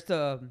 if there's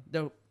the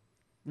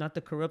not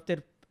the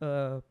corrupted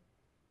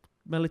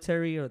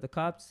military or the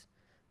cops,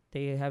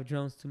 they have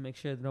drones to make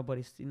sure that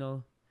nobody's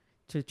to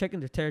checking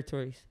their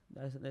territories.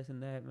 That's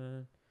and that,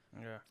 man.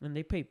 Yeah. And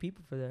they pay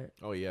people for that.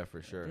 Oh yeah,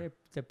 for sure.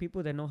 The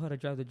people that know how to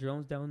drive the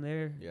drones down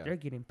there, Yeah. they're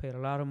getting paid a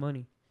lot of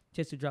money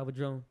just to drive a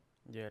drone,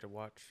 Yeah, to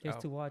watch. just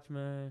out. to watch,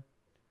 man.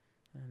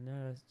 And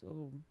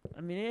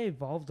it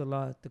evolved a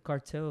lot. The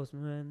cartels,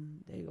 man,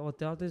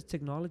 with all this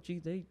technology,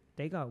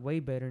 they got way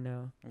better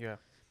now. Yeah.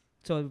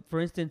 So, for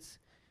instance,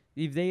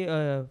 if they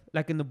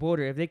like in the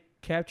border, if they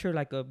capture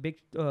like a big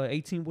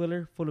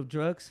 18-wheeler full of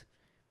drugs,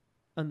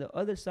 on the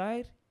other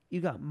side, you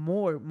got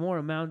more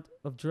amount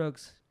of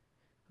drugs,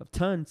 of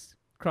tons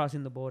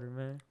crossing the border,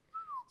 man.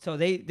 So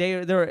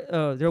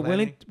they're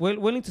willing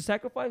to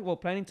sacrifice. Well,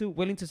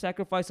 willing to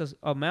sacrifice a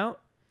amount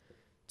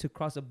to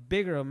cross a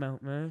bigger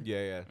amount, man.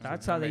 Yeah, yeah.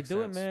 That's that how they makes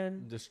do sense. it,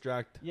 man.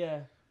 Distract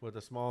Yeah, with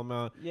a small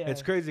amount. yeah.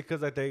 It's crazy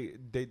because like they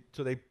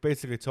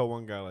basically told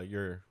one guy like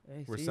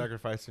Hey, we're see?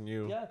 sacrificing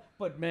you. Yeah,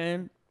 but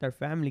man, their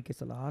family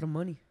gets a lot of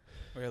money.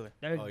 Really.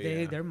 Oh,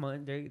 yeah. Their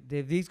money.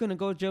 If he's gonna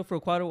go to jail for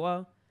quite a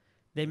while,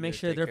 they make They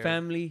sure take their care of-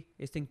 family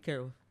is taken care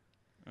of.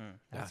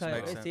 That's That how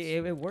makes it, sense.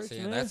 it works, See,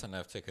 man. and that's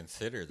enough to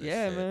consider this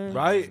Yeah, shit. man.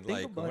 Right. Think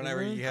Like, about it,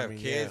 whenever man. you have I mean,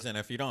 kids yeah. and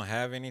if you don't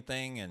have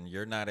anything and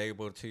you're not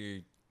able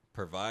to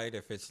provide,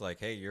 if it's like,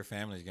 hey, your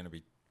family's going to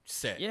be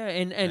set. Yeah,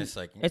 and it's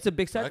like, it's a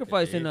big fuck it,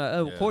 sacrifice, and dude.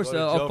 of Yeah. course, Go to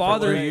jail a for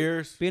father 3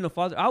 years. being a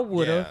father, I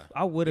would have,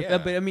 Yeah. Yeah.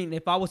 But I mean,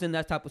 if I was in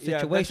that type of Yeah,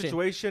 that situation,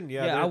 situation.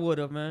 Yeah, I they're- would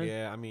have, man.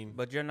 Yeah, I mean.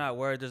 But you're not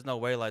worried. There's no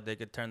way like they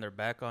could turn their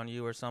back on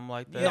you or something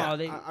like that. No, Yeah,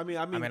 they- I mean,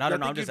 I don't know, think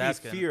I'm just it'd be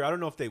asking. Fear. I don't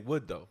know if they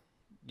would though.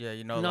 Yeah,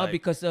 you know. No, like,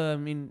 because I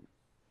mean,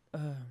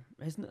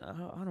 it's not,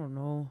 I don't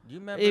know. you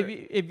remember.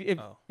 If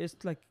Oh. it's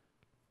like,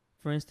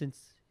 for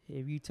instance,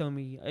 if you tell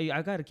me, hey,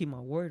 I gotta keep my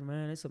word,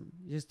 man. It's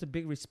just a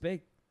big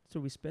respect. It's a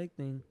respect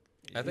thing.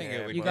 I think Yeah,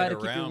 it would You get gotta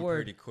keep your around word.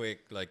 pretty quick.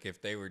 Like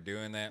if they were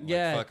doing that, and,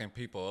 Yeah. like fucking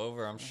people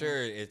over, I'm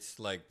sure it's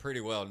like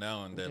pretty well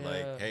known that Yeah.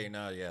 like, hey,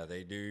 no, yeah,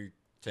 they do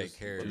take Just-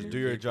 care of just you do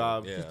your people.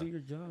 job. Yeah. Just do your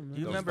job, man. Do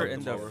you Those remember fucking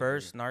in the over.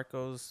 first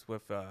Narcos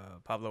with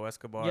Pablo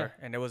Escobar? Yeah.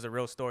 And there was a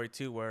real story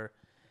too where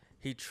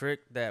he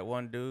tricked that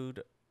one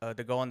dude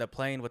to go on the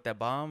plane with that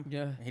bomb.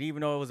 Yeah. He didn't even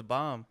know it was a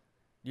bomb.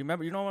 You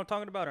remember? You know what I'm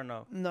talking about or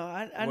no? No,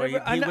 I Where never, he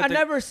with I the-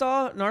 never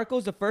saw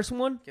Narcos, the first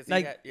one. 'Cause he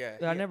Like, had- yeah,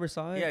 I never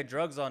saw it. He had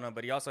drugs on him,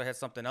 but he also had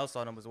something else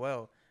on him as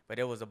well. But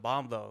it was a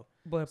bomb though,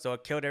 But so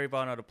it killed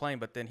everybody on the plane.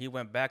 But then he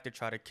went back to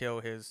try to kill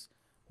his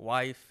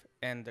wife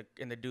and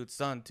the dude's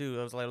son too.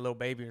 It was like a little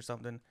baby or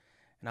something.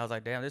 And I was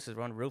like, damn, this is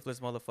one ruthless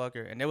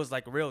motherfucker. And it was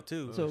like real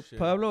too. so shit.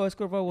 Pablo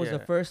Escobar was the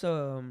Yeah. first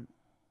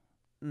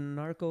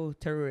narco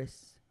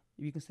terrorist.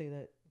 If you can say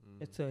that.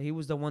 It's he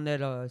was the one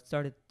that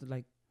started to,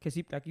 like, cause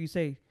he, like you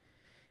say,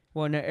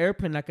 well, in an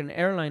airplane, like an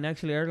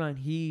airline,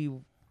 he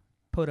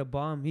put a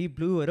bomb. He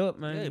blew it up,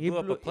 man. Yeah, he blew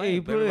up a plane. he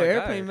but blew an everybody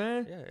airplane, died.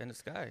 man. Yeah, in the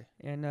sky.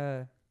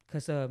 And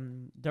cause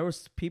there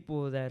was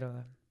people that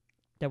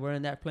were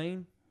in that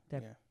plane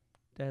that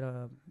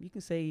you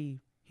can say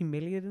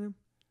humiliated him.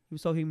 He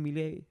was so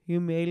humiliated.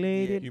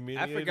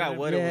 I forgot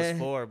what it Yeah. was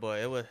for, but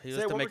it was Say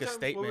to one make more a time.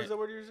 statement. What was the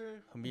word you were saying?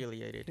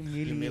 Humiliated.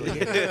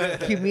 Humiliated.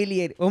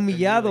 Humillado. Humiliated.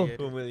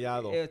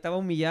 Humillado.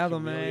 Estaba humillado,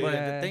 man. But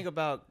Yeah. the thing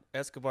about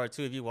Escobar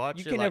too, if you watch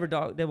You it, can like, never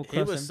double he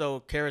cross was him. so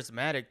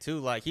charismatic too.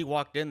 Like he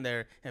walked in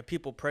there and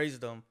people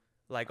praised him.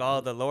 Like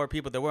all the lower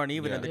people that weren't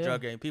even in the Yeah.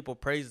 drug game, people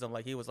praised him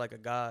like he was like a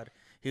god.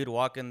 He would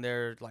walk in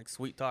there like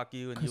sweet talk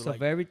you and you Because of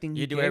like everything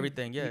you he do gave.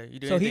 everything. Yeah, you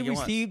do So he anything you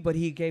want. received, but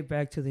he gave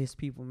back to his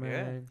people, Yeah,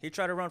 man. he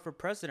tried to run for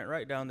president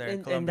right down there in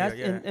And Colombia. that's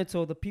Yeah. and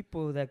so the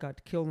people that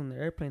got killed in the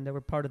airplane that were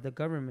part of the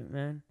government,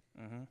 man.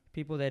 Mm-hmm.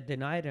 People that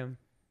denied him,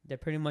 That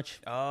pretty much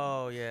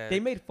Oh yeah. they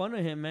made fun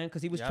of him, man,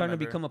 because he was Yeah, I trying to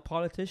remember. become a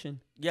politician.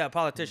 Yeah,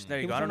 politician. There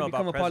He you was go. I don't know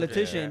trying to about become a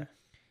president. politician.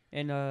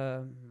 And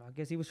I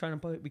guess he was trying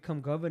to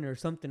become governor or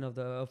something of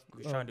the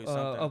He was trying to do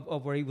something.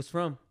 of where he was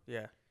from.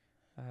 Yeah.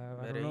 I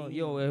don't know,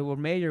 Medellin. or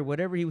mayor,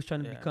 whatever he was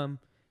trying to Yeah. become.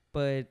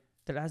 But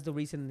that's the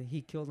reason that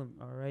he killed him.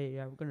 All right,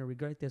 yeah, we're gonna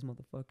regret this,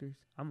 motherfuckers.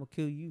 I'm gonna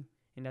kill you,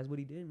 and that's what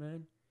he did,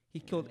 man. He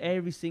killed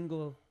every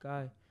single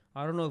guy.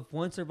 I don't know if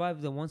one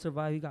survived. The one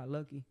survived, he got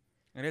lucky.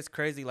 And it's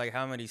crazy, like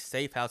how many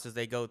safe houses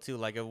they go to.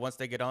 Like if once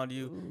they get on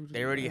you, Dude,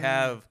 they already man.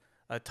 have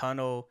a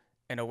tunnel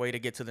and a way to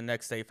get to the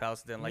next safe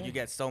house. Then like you Yeah.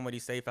 get so many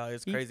safe houses.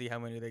 It's He- crazy how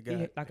many they got.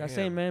 Yeah, like I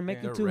say, Damn. man, make Yeah.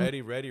 it They're too. ready.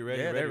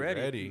 Yeah, they're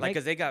ready. Like, Make-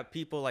 cause they got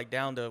people like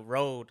down the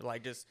road,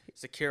 like just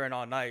securing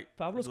all night.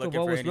 Pablo looking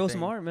Escobar for was real anything.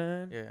 smart,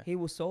 man. Yeah. He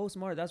was so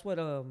smart. That's what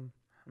I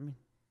mean,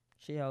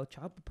 shit,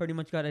 Chopper pretty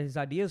much got his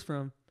ideas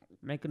from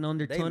making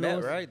under They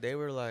tunnels. met, right? They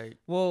were like,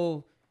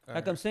 Well,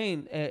 like I'm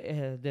saying,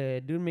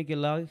 the dude Miguel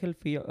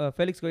Ángel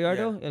Felix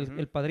Gallardo, Yeah, mhm.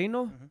 El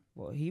Padrino. Mhm.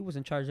 Well, he was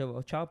in charge of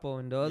El Chapo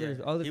and the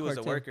other. he was a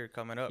cartel. worker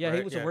coming up. Yeah, right?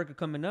 he was a worker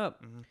coming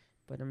up. Mhm.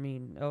 But I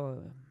mean,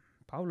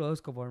 Pablo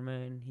Escobar,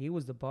 man, he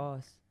was the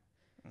boss.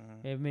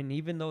 Mhm. I mean,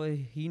 even though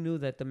he knew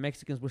that the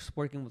Mexicans were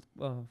working with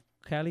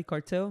Cali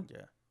cartel,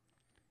 Yeah.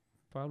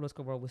 Pablo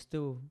Escobar was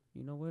still,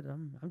 you know what?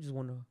 I'm just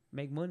want to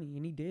make money,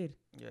 and he did.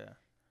 Yeah.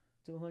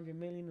 200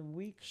 million a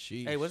week.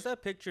 Hey, was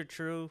that picture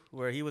true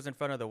where he was in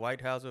front of the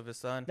White House with his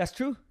son? That's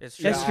true. It's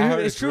That's Yeah, I true. heard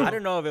It's it's true. real. I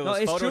don't know if it No, was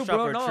it's Photoshop true,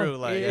 bro. or No, true.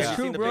 Like, it's have you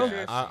true, seen the bro.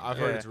 pictures? I've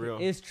heard Yeah. it's real.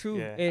 It's true.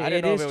 Yeah. It, I it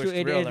didn't know is if it true. was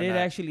It, real it or did not.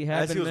 actually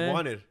happen, As he was man.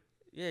 wanted.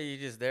 Yeah, you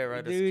just there,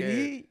 right? Dude, As a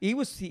kid.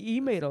 he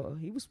made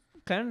he was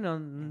planning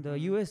on the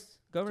Mhm. U.S.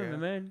 government, Yeah.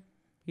 man.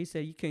 He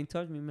said, "You can't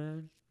touch me,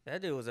 man."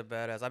 That dude was a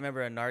badass. I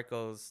remember in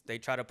Narcos, they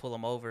tried to pull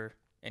him over,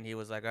 and he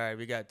was like, "All right,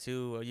 we got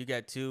two. You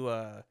get two.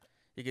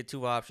 You get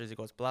two options." He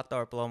goes, "Plata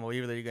or plomo.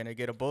 Either you're gonna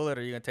get a bullet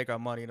or you're gonna take our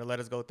money and let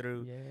us go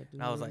through." Yeah,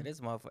 And I was like, dude. "This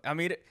motherfucker." I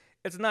mean,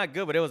 it's not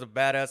good, but it was a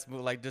badass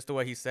move. Like just the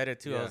way he said it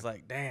too. I Yeah. was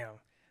like, "Damn."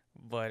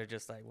 But it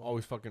just like, well,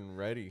 Always fucking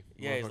ready.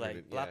 yeah, he's Motherfucker like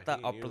did- yeah, plata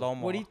he or knew.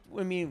 plomo.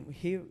 What I mean,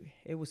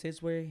 it was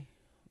his way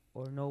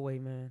or no way,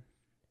 man.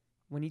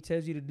 When he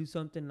tells you to do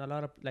something, a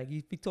lot of like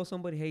if he told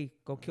somebody, "Hey,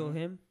 go kill Mhm.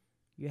 him,"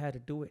 you had to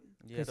do it.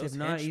 Yeah, 'Cause if those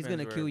not, he's henchmen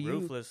gonna were kill you.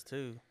 Ruthless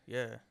too.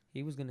 Yeah.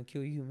 He was gonna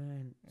kill you,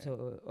 man. Yeah.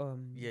 So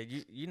Yeah,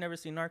 you never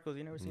seen Narcos?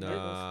 You never seen Nah.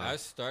 Narcos? I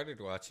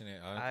started watching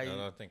it. I I-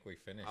 don't think we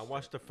finished. I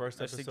watched the first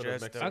I episode of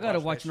suggest Mexico. I gotta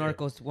watch watch that shit.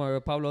 Narcos where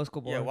Pablo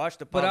Escobar. Yeah, watch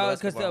the But, Pablo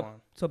 'cause Escobar the-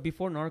 one. So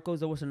before Narcos,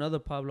 there was another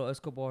Pablo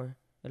Escobar,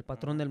 El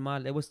Patrón del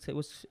Mal. It was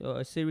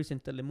a series in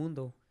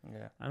Telemundo.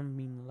 Yeah. I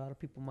mean, a lot of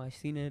people might have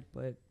seen it,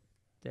 but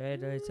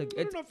it's a I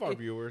don't know if our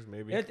viewers,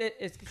 maybe.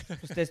 it's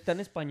está en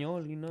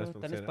español, you know, That's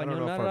what está I'm en saying. I don't español.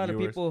 know Not if a our lot of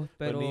viewers- people,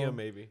 But Nia, pero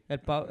maybe. El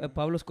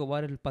Pablo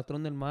Escobar, El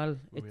Patrón del Mal.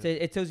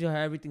 It tells you how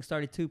everything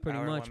started too, pretty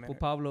Hour and much. 1 For minute.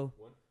 Pablo,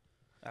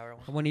 Hour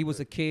one. when he was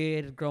a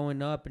kid,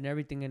 growing up and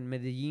everything in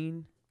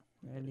Medellin,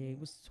 and it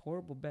was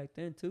horrible back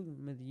then too.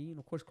 Medellin,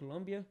 of course,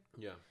 Colombia.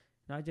 Yeah.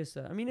 Not just,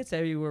 I mean, it's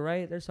everywhere,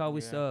 right? There's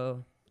always Yeah.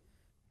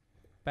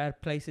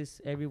 bad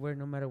places everywhere,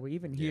 no matter where.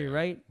 Even here, Yeah.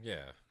 right?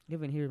 Yeah.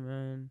 Even here,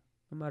 man.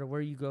 No matter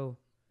where you go,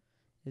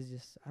 it's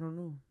just I don't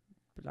know.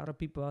 A lot of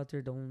people out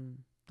there don't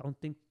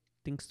think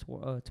things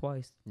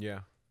twice.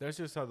 Yeah. That's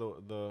just how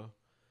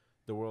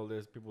the world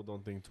is. People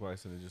don't think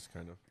twice, and it just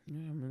kind of.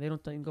 Yeah, I mean, they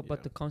don't think about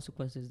Yeah. the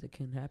consequences that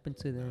can happen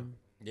to them.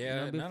 Yeah,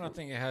 know, and I before- don't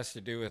think it has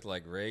to do with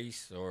like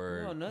race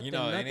or No, nothing- you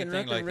know nothing- anything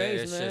nothing like race,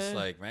 that. It's just man.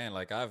 like man,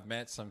 like I've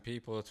met some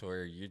people to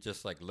where you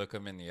just like look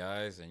them in the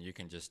eyes and you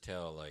can just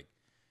tell like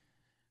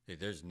hey,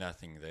 there's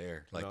nothing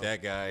there. Like No,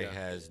 that guy yeah.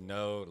 has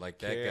no like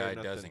that Care, guy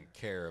nothing. doesn't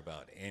care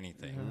about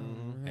anything.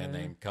 Mhm. And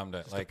then come to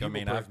Just a like I people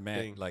mean per I've met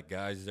thing. like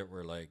guys that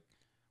were like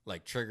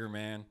Trigger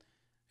Man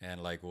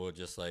and like we'll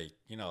just like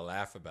you know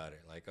laugh about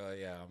it like oh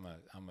yeah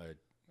I'm a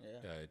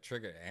Yeah.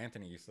 Trigger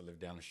Anthony used to live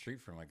down the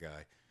street from a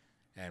guy,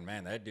 and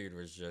man, that dude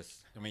was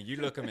just. I mean, you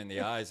look him in the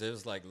eyes, it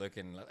was like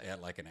looking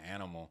at like an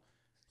animal.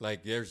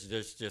 Like there's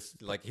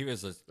just like he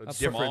was a A small,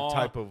 different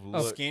type of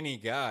look. skinny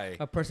guy.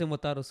 A person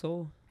without a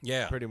soul.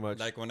 Yeah, Pretty much.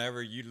 Like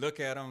whenever you look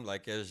at him,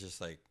 like it's just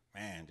like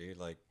man, dude,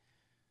 like.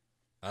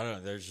 I don't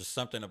know. There's just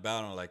something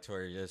about him, like to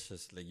where it's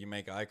just like you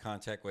make eye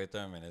contact with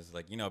them, and it's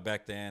like you know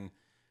back then,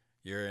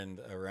 you're in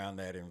around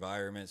that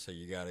environment, so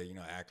you gotta you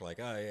know act like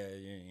oh yeah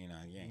you know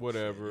you ain't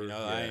Whatever, shit, you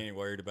know I yeah. ain't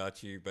worried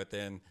about you. But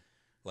then,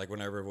 like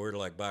whenever we're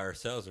like by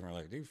ourselves and we're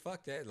like, dude,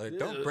 fuck that, like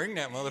don't bring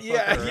that motherfucker.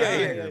 Yeah, around yeah,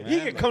 here, yeah. man. He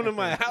can come to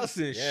Like, my house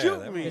and yeah, shoot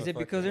that me. Is it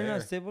because motherfucker they're there.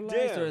 not civilized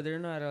Damn. or they're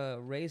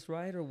not raised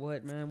right or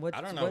what, man? What I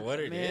don't know what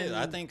it is. I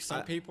man? think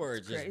some people are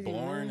it's just crazy,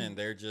 born man. and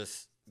they're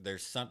just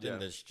there's something Yeah.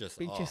 that's just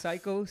Pinche off.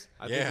 psychos.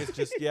 I Yeah. think it's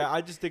just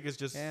I just think it's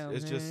just Yeah,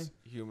 it's man. just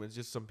humans,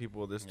 just some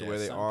people, just the Yeah, way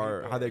they some are,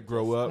 people how are they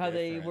grow just- up, How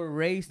they different. were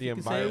raised. the you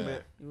could say.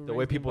 environment, You were the way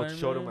raised in people showed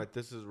them environment. like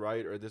this is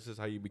right or this is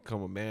how you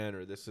become a man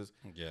or this is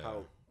Yeah.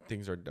 how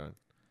things are done.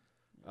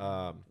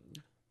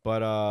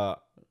 But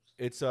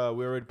it's we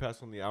already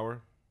passed on the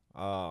hour.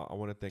 I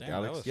want to thank Damn,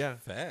 Alex. that was yeah,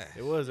 fast.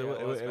 it was. Yeah,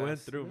 it was It went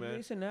fast. through, man.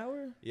 It's an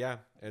hour. Yeah.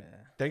 And Yeah.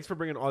 thanks for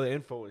bringing all the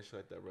info and shit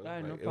like that, brother.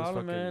 Yeah, no Like, it was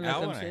problem, fucking- man. I Like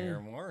I'm want to saying. hear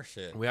more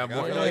shit. We have Like,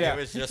 more- I feel oh, like yeah. it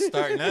was just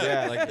starting up.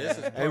 Yeah. Like this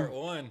is And- part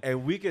one.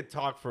 And we could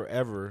talk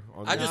forever.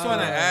 On I this. just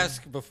want to Nah.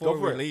 ask before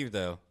for we it. leave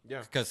though,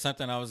 Yeah. because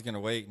something I was gonna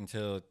wait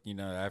until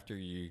after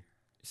you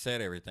said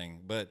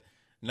everything, but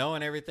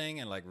knowing everything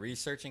and like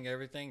researching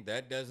everything,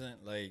 that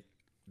doesn't like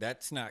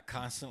that's not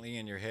constantly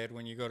in your head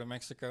when you go to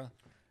Mexico.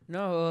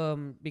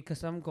 No,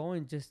 because I'm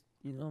going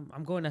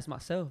I'm going as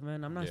myself,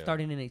 man. I'm not Yeah.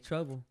 starting any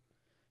trouble.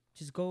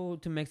 Just go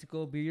to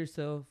Mexico, be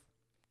yourself.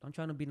 I'm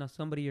trying to be not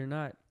somebody you're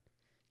not.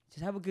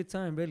 Just have a good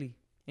time, really.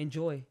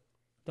 Enjoy.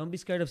 Don't be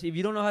scared of. If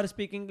you don't know how to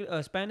speak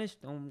Spanish,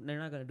 they're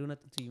not gonna do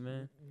nothing to you,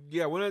 man.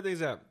 Yeah, one of the things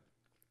that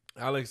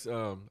Alex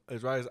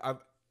is right is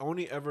I've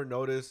only ever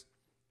noticed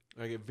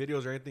like if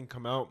videos or anything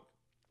come out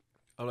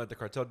of like the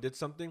cartel did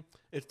something,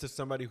 it's to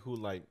somebody who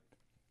like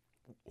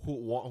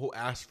who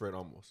asked for it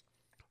almost,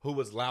 who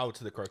was loud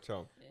to the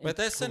cartel. But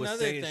that's Who was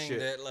another saying thing shit.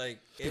 that like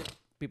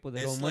People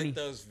that it's owe like money.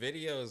 those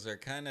videos are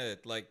kind of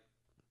like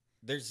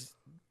there's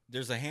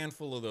a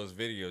handful of those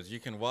videos. You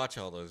can watch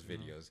all those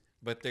videos,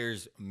 but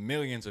there's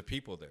millions of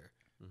people there.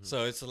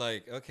 So it's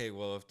like, okay,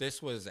 well, if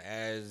this was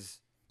as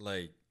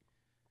like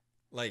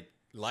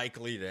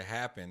likely to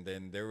happen,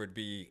 then there would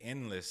be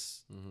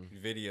endless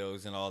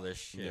videos and all this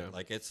shit. Yeah.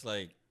 Like it's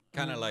like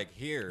kind of like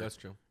here That's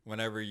true.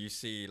 whenever you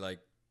see like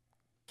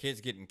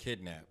kids getting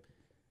kidnapped,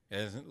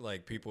 as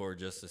like people are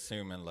just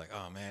assuming like,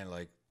 oh man,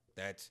 like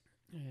that's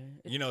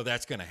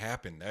that's gonna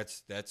happen.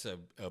 That's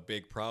a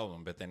big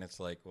problem. But then it's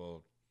like,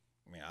 well,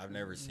 I mean, I've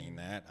never seen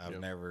that. I've Yeah.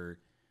 never.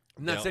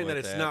 I'm not dealt saying that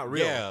with it's not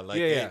real. Yeah, like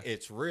yeah.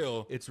 it's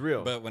real. It's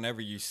real. But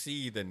whenever you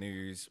see the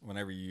news,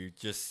 whenever you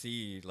just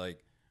see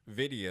like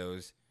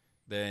videos,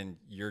 then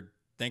you're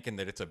thinking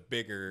that it's a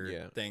bigger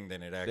Yeah. thing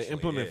than it actually they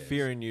implement is.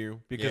 fear in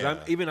you because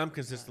Yeah. I'm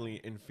consistently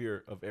in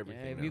fear of Yeah,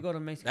 everything. if now. you go to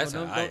Mexico, That's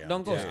how I am.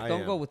 don't go Yeah, I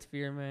don't go am. with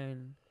fear,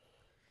 man.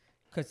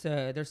 Cause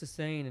there's a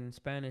saying in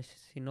Spanish: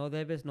 "Si no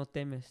debes, no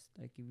temes."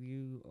 Like if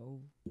you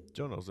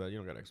Joe knows that. You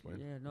don't gotta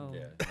explain. yeah, no.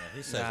 Yeah, no,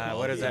 he says it Nah, all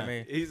what the does that time.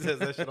 mean? He says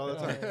that shit all the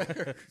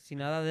time. Si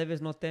nada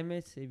debes, no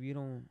temes. If you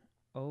don't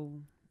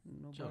owe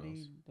nobody,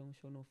 Jonas. don't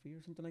show no fear,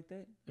 something like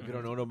that. If you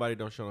don't know nobody,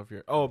 don't show no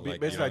fear. Oh, Like, you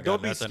basically, don't like, don't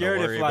got be nothing to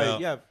scared if worry like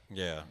about. yeah.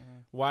 Yeah.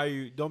 Why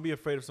you don't be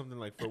afraid of something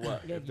like for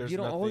what? Yeah, if there's you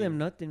don't owe nothing- them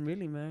nothing,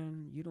 really,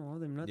 man. You don't owe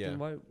them nothing. Yeah.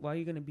 Why are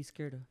you gonna be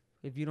scared of?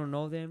 If you don't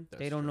know them, That's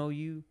they don't true. know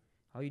you.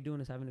 All you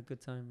doing is having a good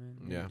time, man.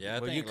 Yeah. Yeah, I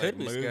Well, think you could like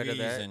be scared of movies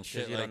that and 'cause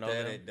shit you like don't know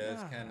that. them. It does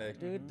Ah, kind of.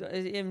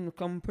 dude.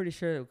 I'm pretty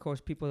sure, of course,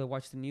 people that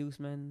watch the news,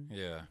 man.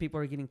 Yeah. People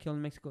are getting killed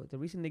in Mexico. The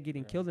reason they're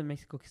getting killed in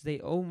Mexico because they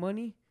owe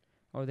money,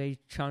 or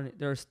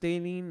they're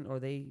stealing, or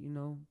they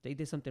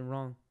did something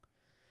wrong.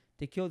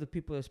 They kill the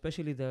people,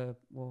 especially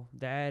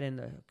dad and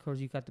of course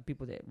you got the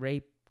people that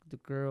rape the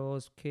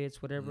girls,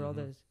 kids, whatever, all Mhm.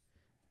 this.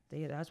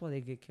 That's why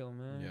they get killed,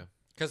 man. Yeah.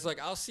 Cause like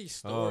I'll see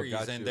stories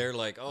got and you. they're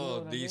like, know oh,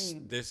 what I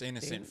mean? this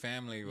innocent They-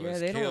 family yeah, was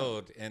they don't-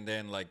 killed, and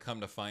then like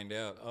come to find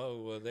out,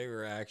 oh well, they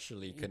were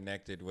actually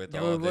connected with They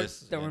all were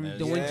this. they were and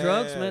doing this.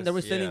 drugs, man. They were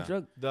Yes, selling yeah.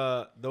 drugs.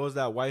 There was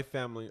that white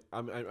family.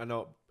 I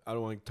know I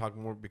don't want to talk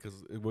more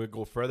because it would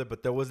go further.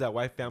 But there was that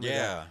white family. that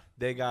Yeah,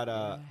 they got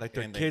Yeah. like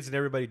their And they- kids and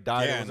everybody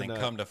died. It yeah, and was in then a-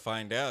 come to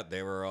find out,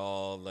 they were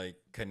all like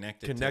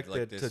connected to, like,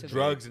 connected this to big-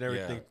 drugs and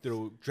everything yeah.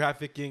 through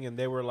trafficking, and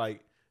they were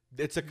like,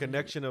 it's a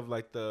connection of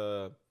like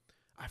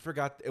I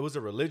forgot, it was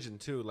a religion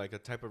too, like a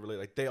type of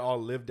religion. Like they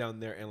all lived down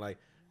there, and like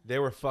they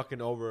were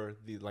fucking over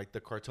the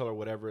cartel or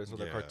whatever. So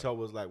the Yeah. cartel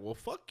was like, well,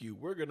 fuck you,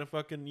 we're gonna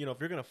fucking if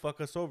you're gonna fuck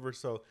us over.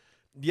 So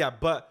yeah,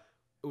 but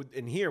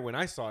in here when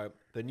I saw it,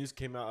 the news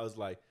came out. I was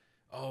like,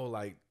 oh,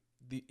 like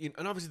and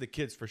obviously the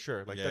kids for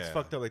sure. Like that's Yeah.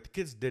 fucked up. Like the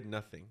kids did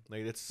nothing.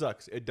 Like it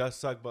sucks. It does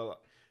suck, but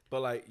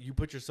like you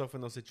put yourself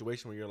in those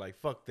situations where you're like,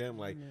 fuck them,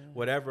 like Yeah.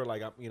 whatever.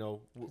 Like They we're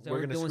were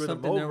gonna doing screw them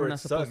something they over. were It not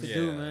supposed sucks to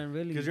do, Yeah. man.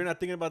 Really, because you're not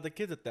thinking about the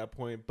kids at that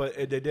point. But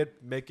they did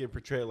make it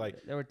portray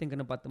like, they were thinking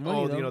about the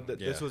money, though. this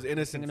Yeah. was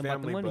innocent Thinking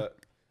about the family, money. but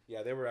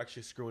yeah, they were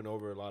actually screwing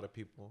over a lot of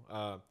people.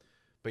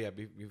 But yeah,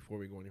 before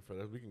we go any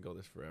further, we can go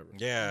this forever.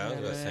 Yeah, I was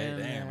Yeah, gonna say, man,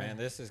 damn, yeah. man,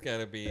 this has got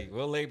to be.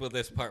 We'll label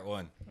this part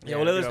one. Yeah,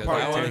 we'll label this because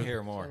part I want to two.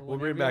 hear more. So We'll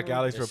bring whenever back you-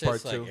 Alex for It's part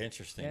just like 2.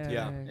 interesting. Yeah,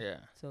 Yeah. man. Yeah.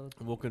 So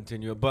We'll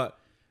continue, but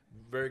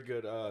very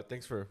good.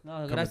 Thanks for no,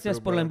 coming gracias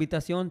through, por la brother.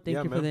 invitación. Thank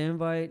Yeah, you for man. the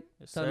invite.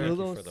 Yes, sir. Thank you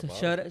for Saludos. the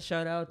bottle.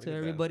 Shout out Look to at that.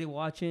 everybody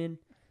watching,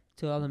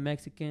 to all the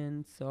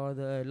Mexicans, all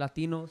the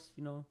Latinos.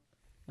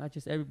 Not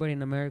just everybody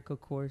in America,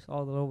 of course,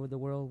 all over the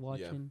world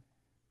watching.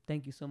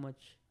 Thank you so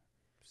much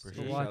For for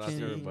sure. Shout out to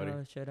watching.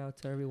 everybody. Shout out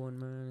to everyone,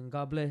 man. And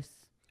God bless.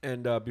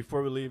 And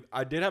before we leave,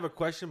 I did have a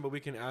question, but we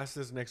can ask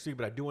this next week.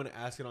 But I do want to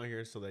ask it on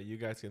here so that you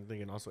guys can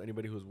think, and also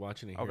anybody who's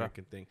watching and hearing Okay.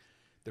 can think.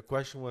 The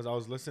question was, I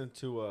was listening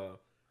to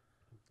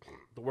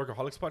the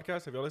Workaholics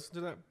podcast. Have y'all listened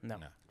to that? No.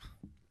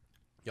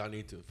 Y'all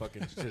need to.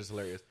 Fucking shit is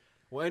hilarious.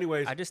 Well,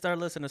 anyways, I just started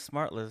listening to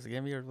Smartless.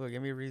 Give me a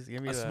reason.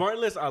 Give me a the smart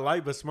list I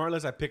like, but smart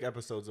list I pick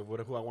episodes of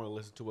who I want to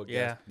listen to. What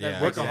Yeah. guests. Yeah,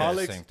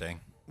 Workaholics. same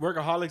thing.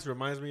 Workaholics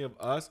reminds me of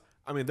us.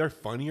 I mean, they're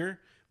funnier,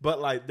 But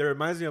like, there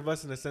reminds me of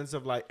us in the sense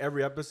of like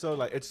every episode,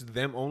 like it's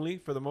them only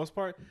for the most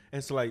part,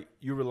 and so like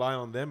you rely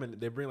on them, and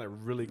they bring like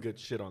really good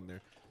shit on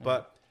there.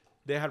 But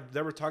they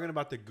were talking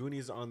about the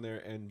Goonies on there,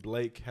 and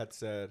Blake had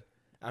said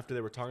after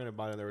they were talking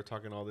about it, they were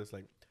talking all this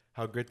like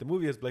how great the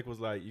movie is. Blake was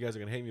like, "You guys are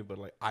gonna hate me, but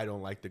like I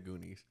don't like the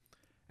Goonies,"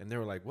 and they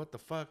were like, "What the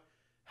fuck?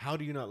 How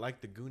do you not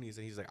like the Goonies?"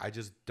 And he's like, "I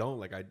just don't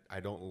like. I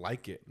don't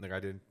like it. Like I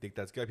didn't think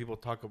that's good. People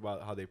talk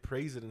about how they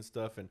praise it and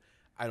stuff, and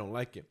I don't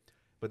like it."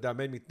 But that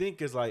made me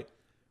think is like,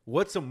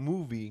 what's a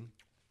movie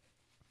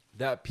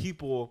that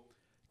people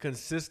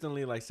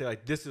consistently like say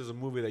like this is a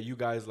movie that you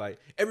guys like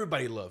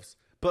everybody loves,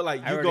 but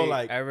like I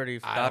already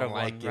thought of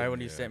like one it. right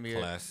when you sent me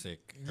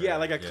classic.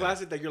 like a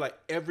classic that you're like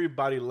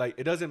everybody like.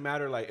 It doesn't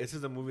matter like this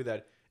is a movie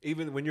that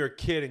even when you're a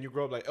kid and you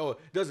grow up like it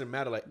doesn't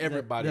matter like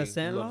everybody The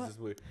Sandlot? loves this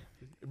movie.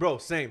 Bro,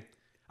 same.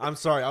 I'm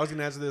sorry, I was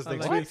gonna answer this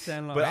next like week,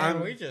 Sandlot.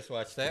 but we just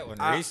watched that one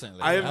I- recently.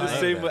 I am the love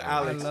same that with one. I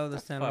Alex. love the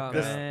Sandlot,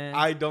 Fuck, man.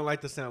 I don't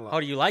like the Sandlot. Oh,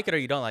 do you like it or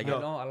you don't like I it?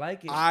 don't. I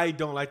like it. I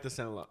don't like the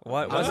Sandlot.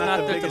 What- I'm what's not not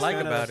the good to biggest like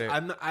fan of about this. it?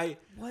 I'm not,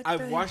 What I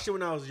the- watched it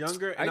when I was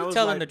younger. Are And I you was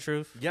telling like, the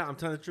truth? Yeah, I'm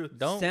telling the truth.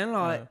 Don't.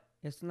 Sandlot.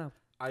 It's not.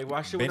 I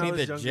watched it when I Benny was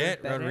the younger.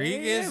 Jet Better.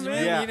 Rodriguez, Yeah,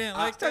 man. man. You didn't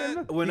like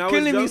that? When You're I was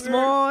killing me, younger,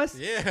 Smalls.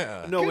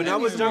 Yeah. no, when I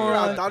Killing was me, younger, I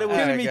Smalls. thought it was.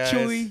 Killing me, Alright,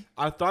 Chewy.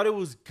 I thought it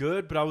was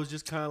good, but I was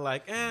just kind of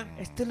like,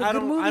 It's still a I good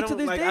don't, movie I to don't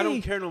this like, day. I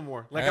don't care no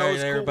more. Like All I right,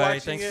 was cool everybody,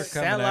 watching thanks it. for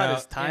coming Sandlot out.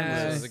 is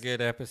timeless. This was a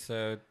good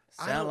episode.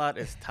 Sandlot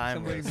is Some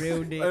timeless.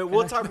 real dick.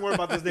 We'll talk more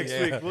about this next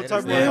week. We'll It talk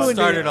is more real about dick.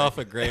 Started off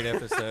a great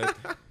episode,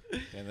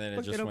 and then it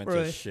Fuck just it up, went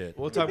bro. to shit.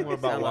 We'll talk more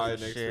about Sound why like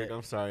next shit. week.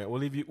 I'm sorry. We'll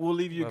leave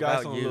you What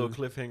guys about on a little you?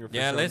 cliffhanger. For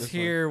Yeah, sure on let's this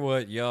one. hear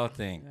what y'all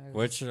think. Yeah.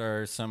 Which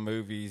are some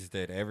movies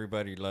that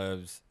everybody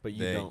loves, But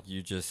you that don't.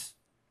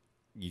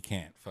 you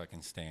can't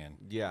fucking stand?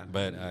 Yeah,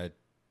 But I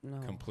No.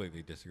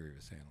 completely disagree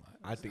with Sandlot.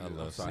 I think I'm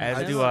love sorry. As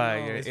I do just- I.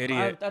 know. You're an It's-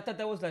 idiot. I thought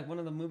that was like one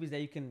of the movies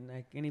that you can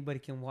like anybody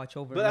can watch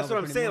over. But and that's over what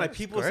I'm pretty saying. Like much.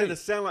 people say Great. the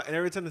Sandlot, and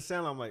every time the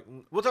Sandlot, I'm like,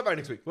 we'll talk about it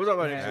next week. We'll talk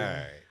about it next All week.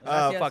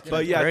 right. Yes, fuck, yes,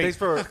 But yes. yeah, Great.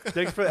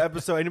 thanks for the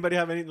episode. Anybody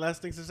have any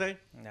last things to say?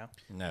 No.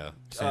 No,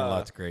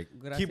 Sandlot's great.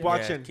 Gracias. Keep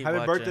watching. keep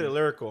happy birthday to watching.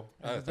 Lyrical.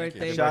 Oh, Happy thank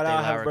birthday. you. Shout out,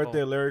 birthday, happy Lyrical.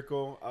 birthday,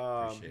 Lyrical.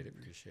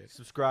 Appreciate it.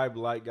 Subscribe,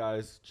 like,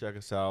 guys. Check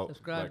us out.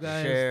 Subscribe, Like,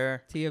 guys.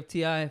 Share.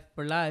 TFTI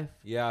for life.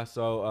 Yeah.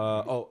 So,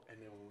 and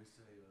then when we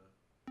say,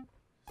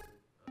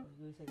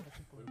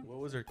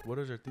 what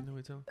was our thing that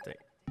we tell?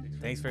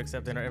 Thanks for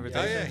accepting our Oh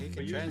invitation. yeah, he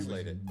can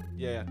translate it.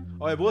 Yeah.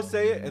 All right, we'll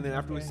say it, and then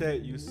after we say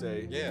it, you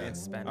say. Yeah. In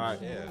Spanish. All right.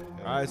 Yeah.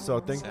 All right. So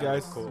thanks, Sounded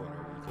guys. Cool.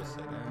 whenever you just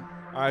said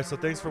that. All right. So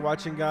thanks for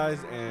watching, guys,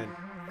 and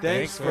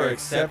thanks for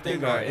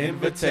accepting our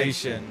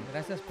invitation.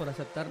 Gracias por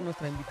aceptar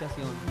nuestra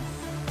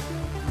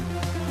invitación.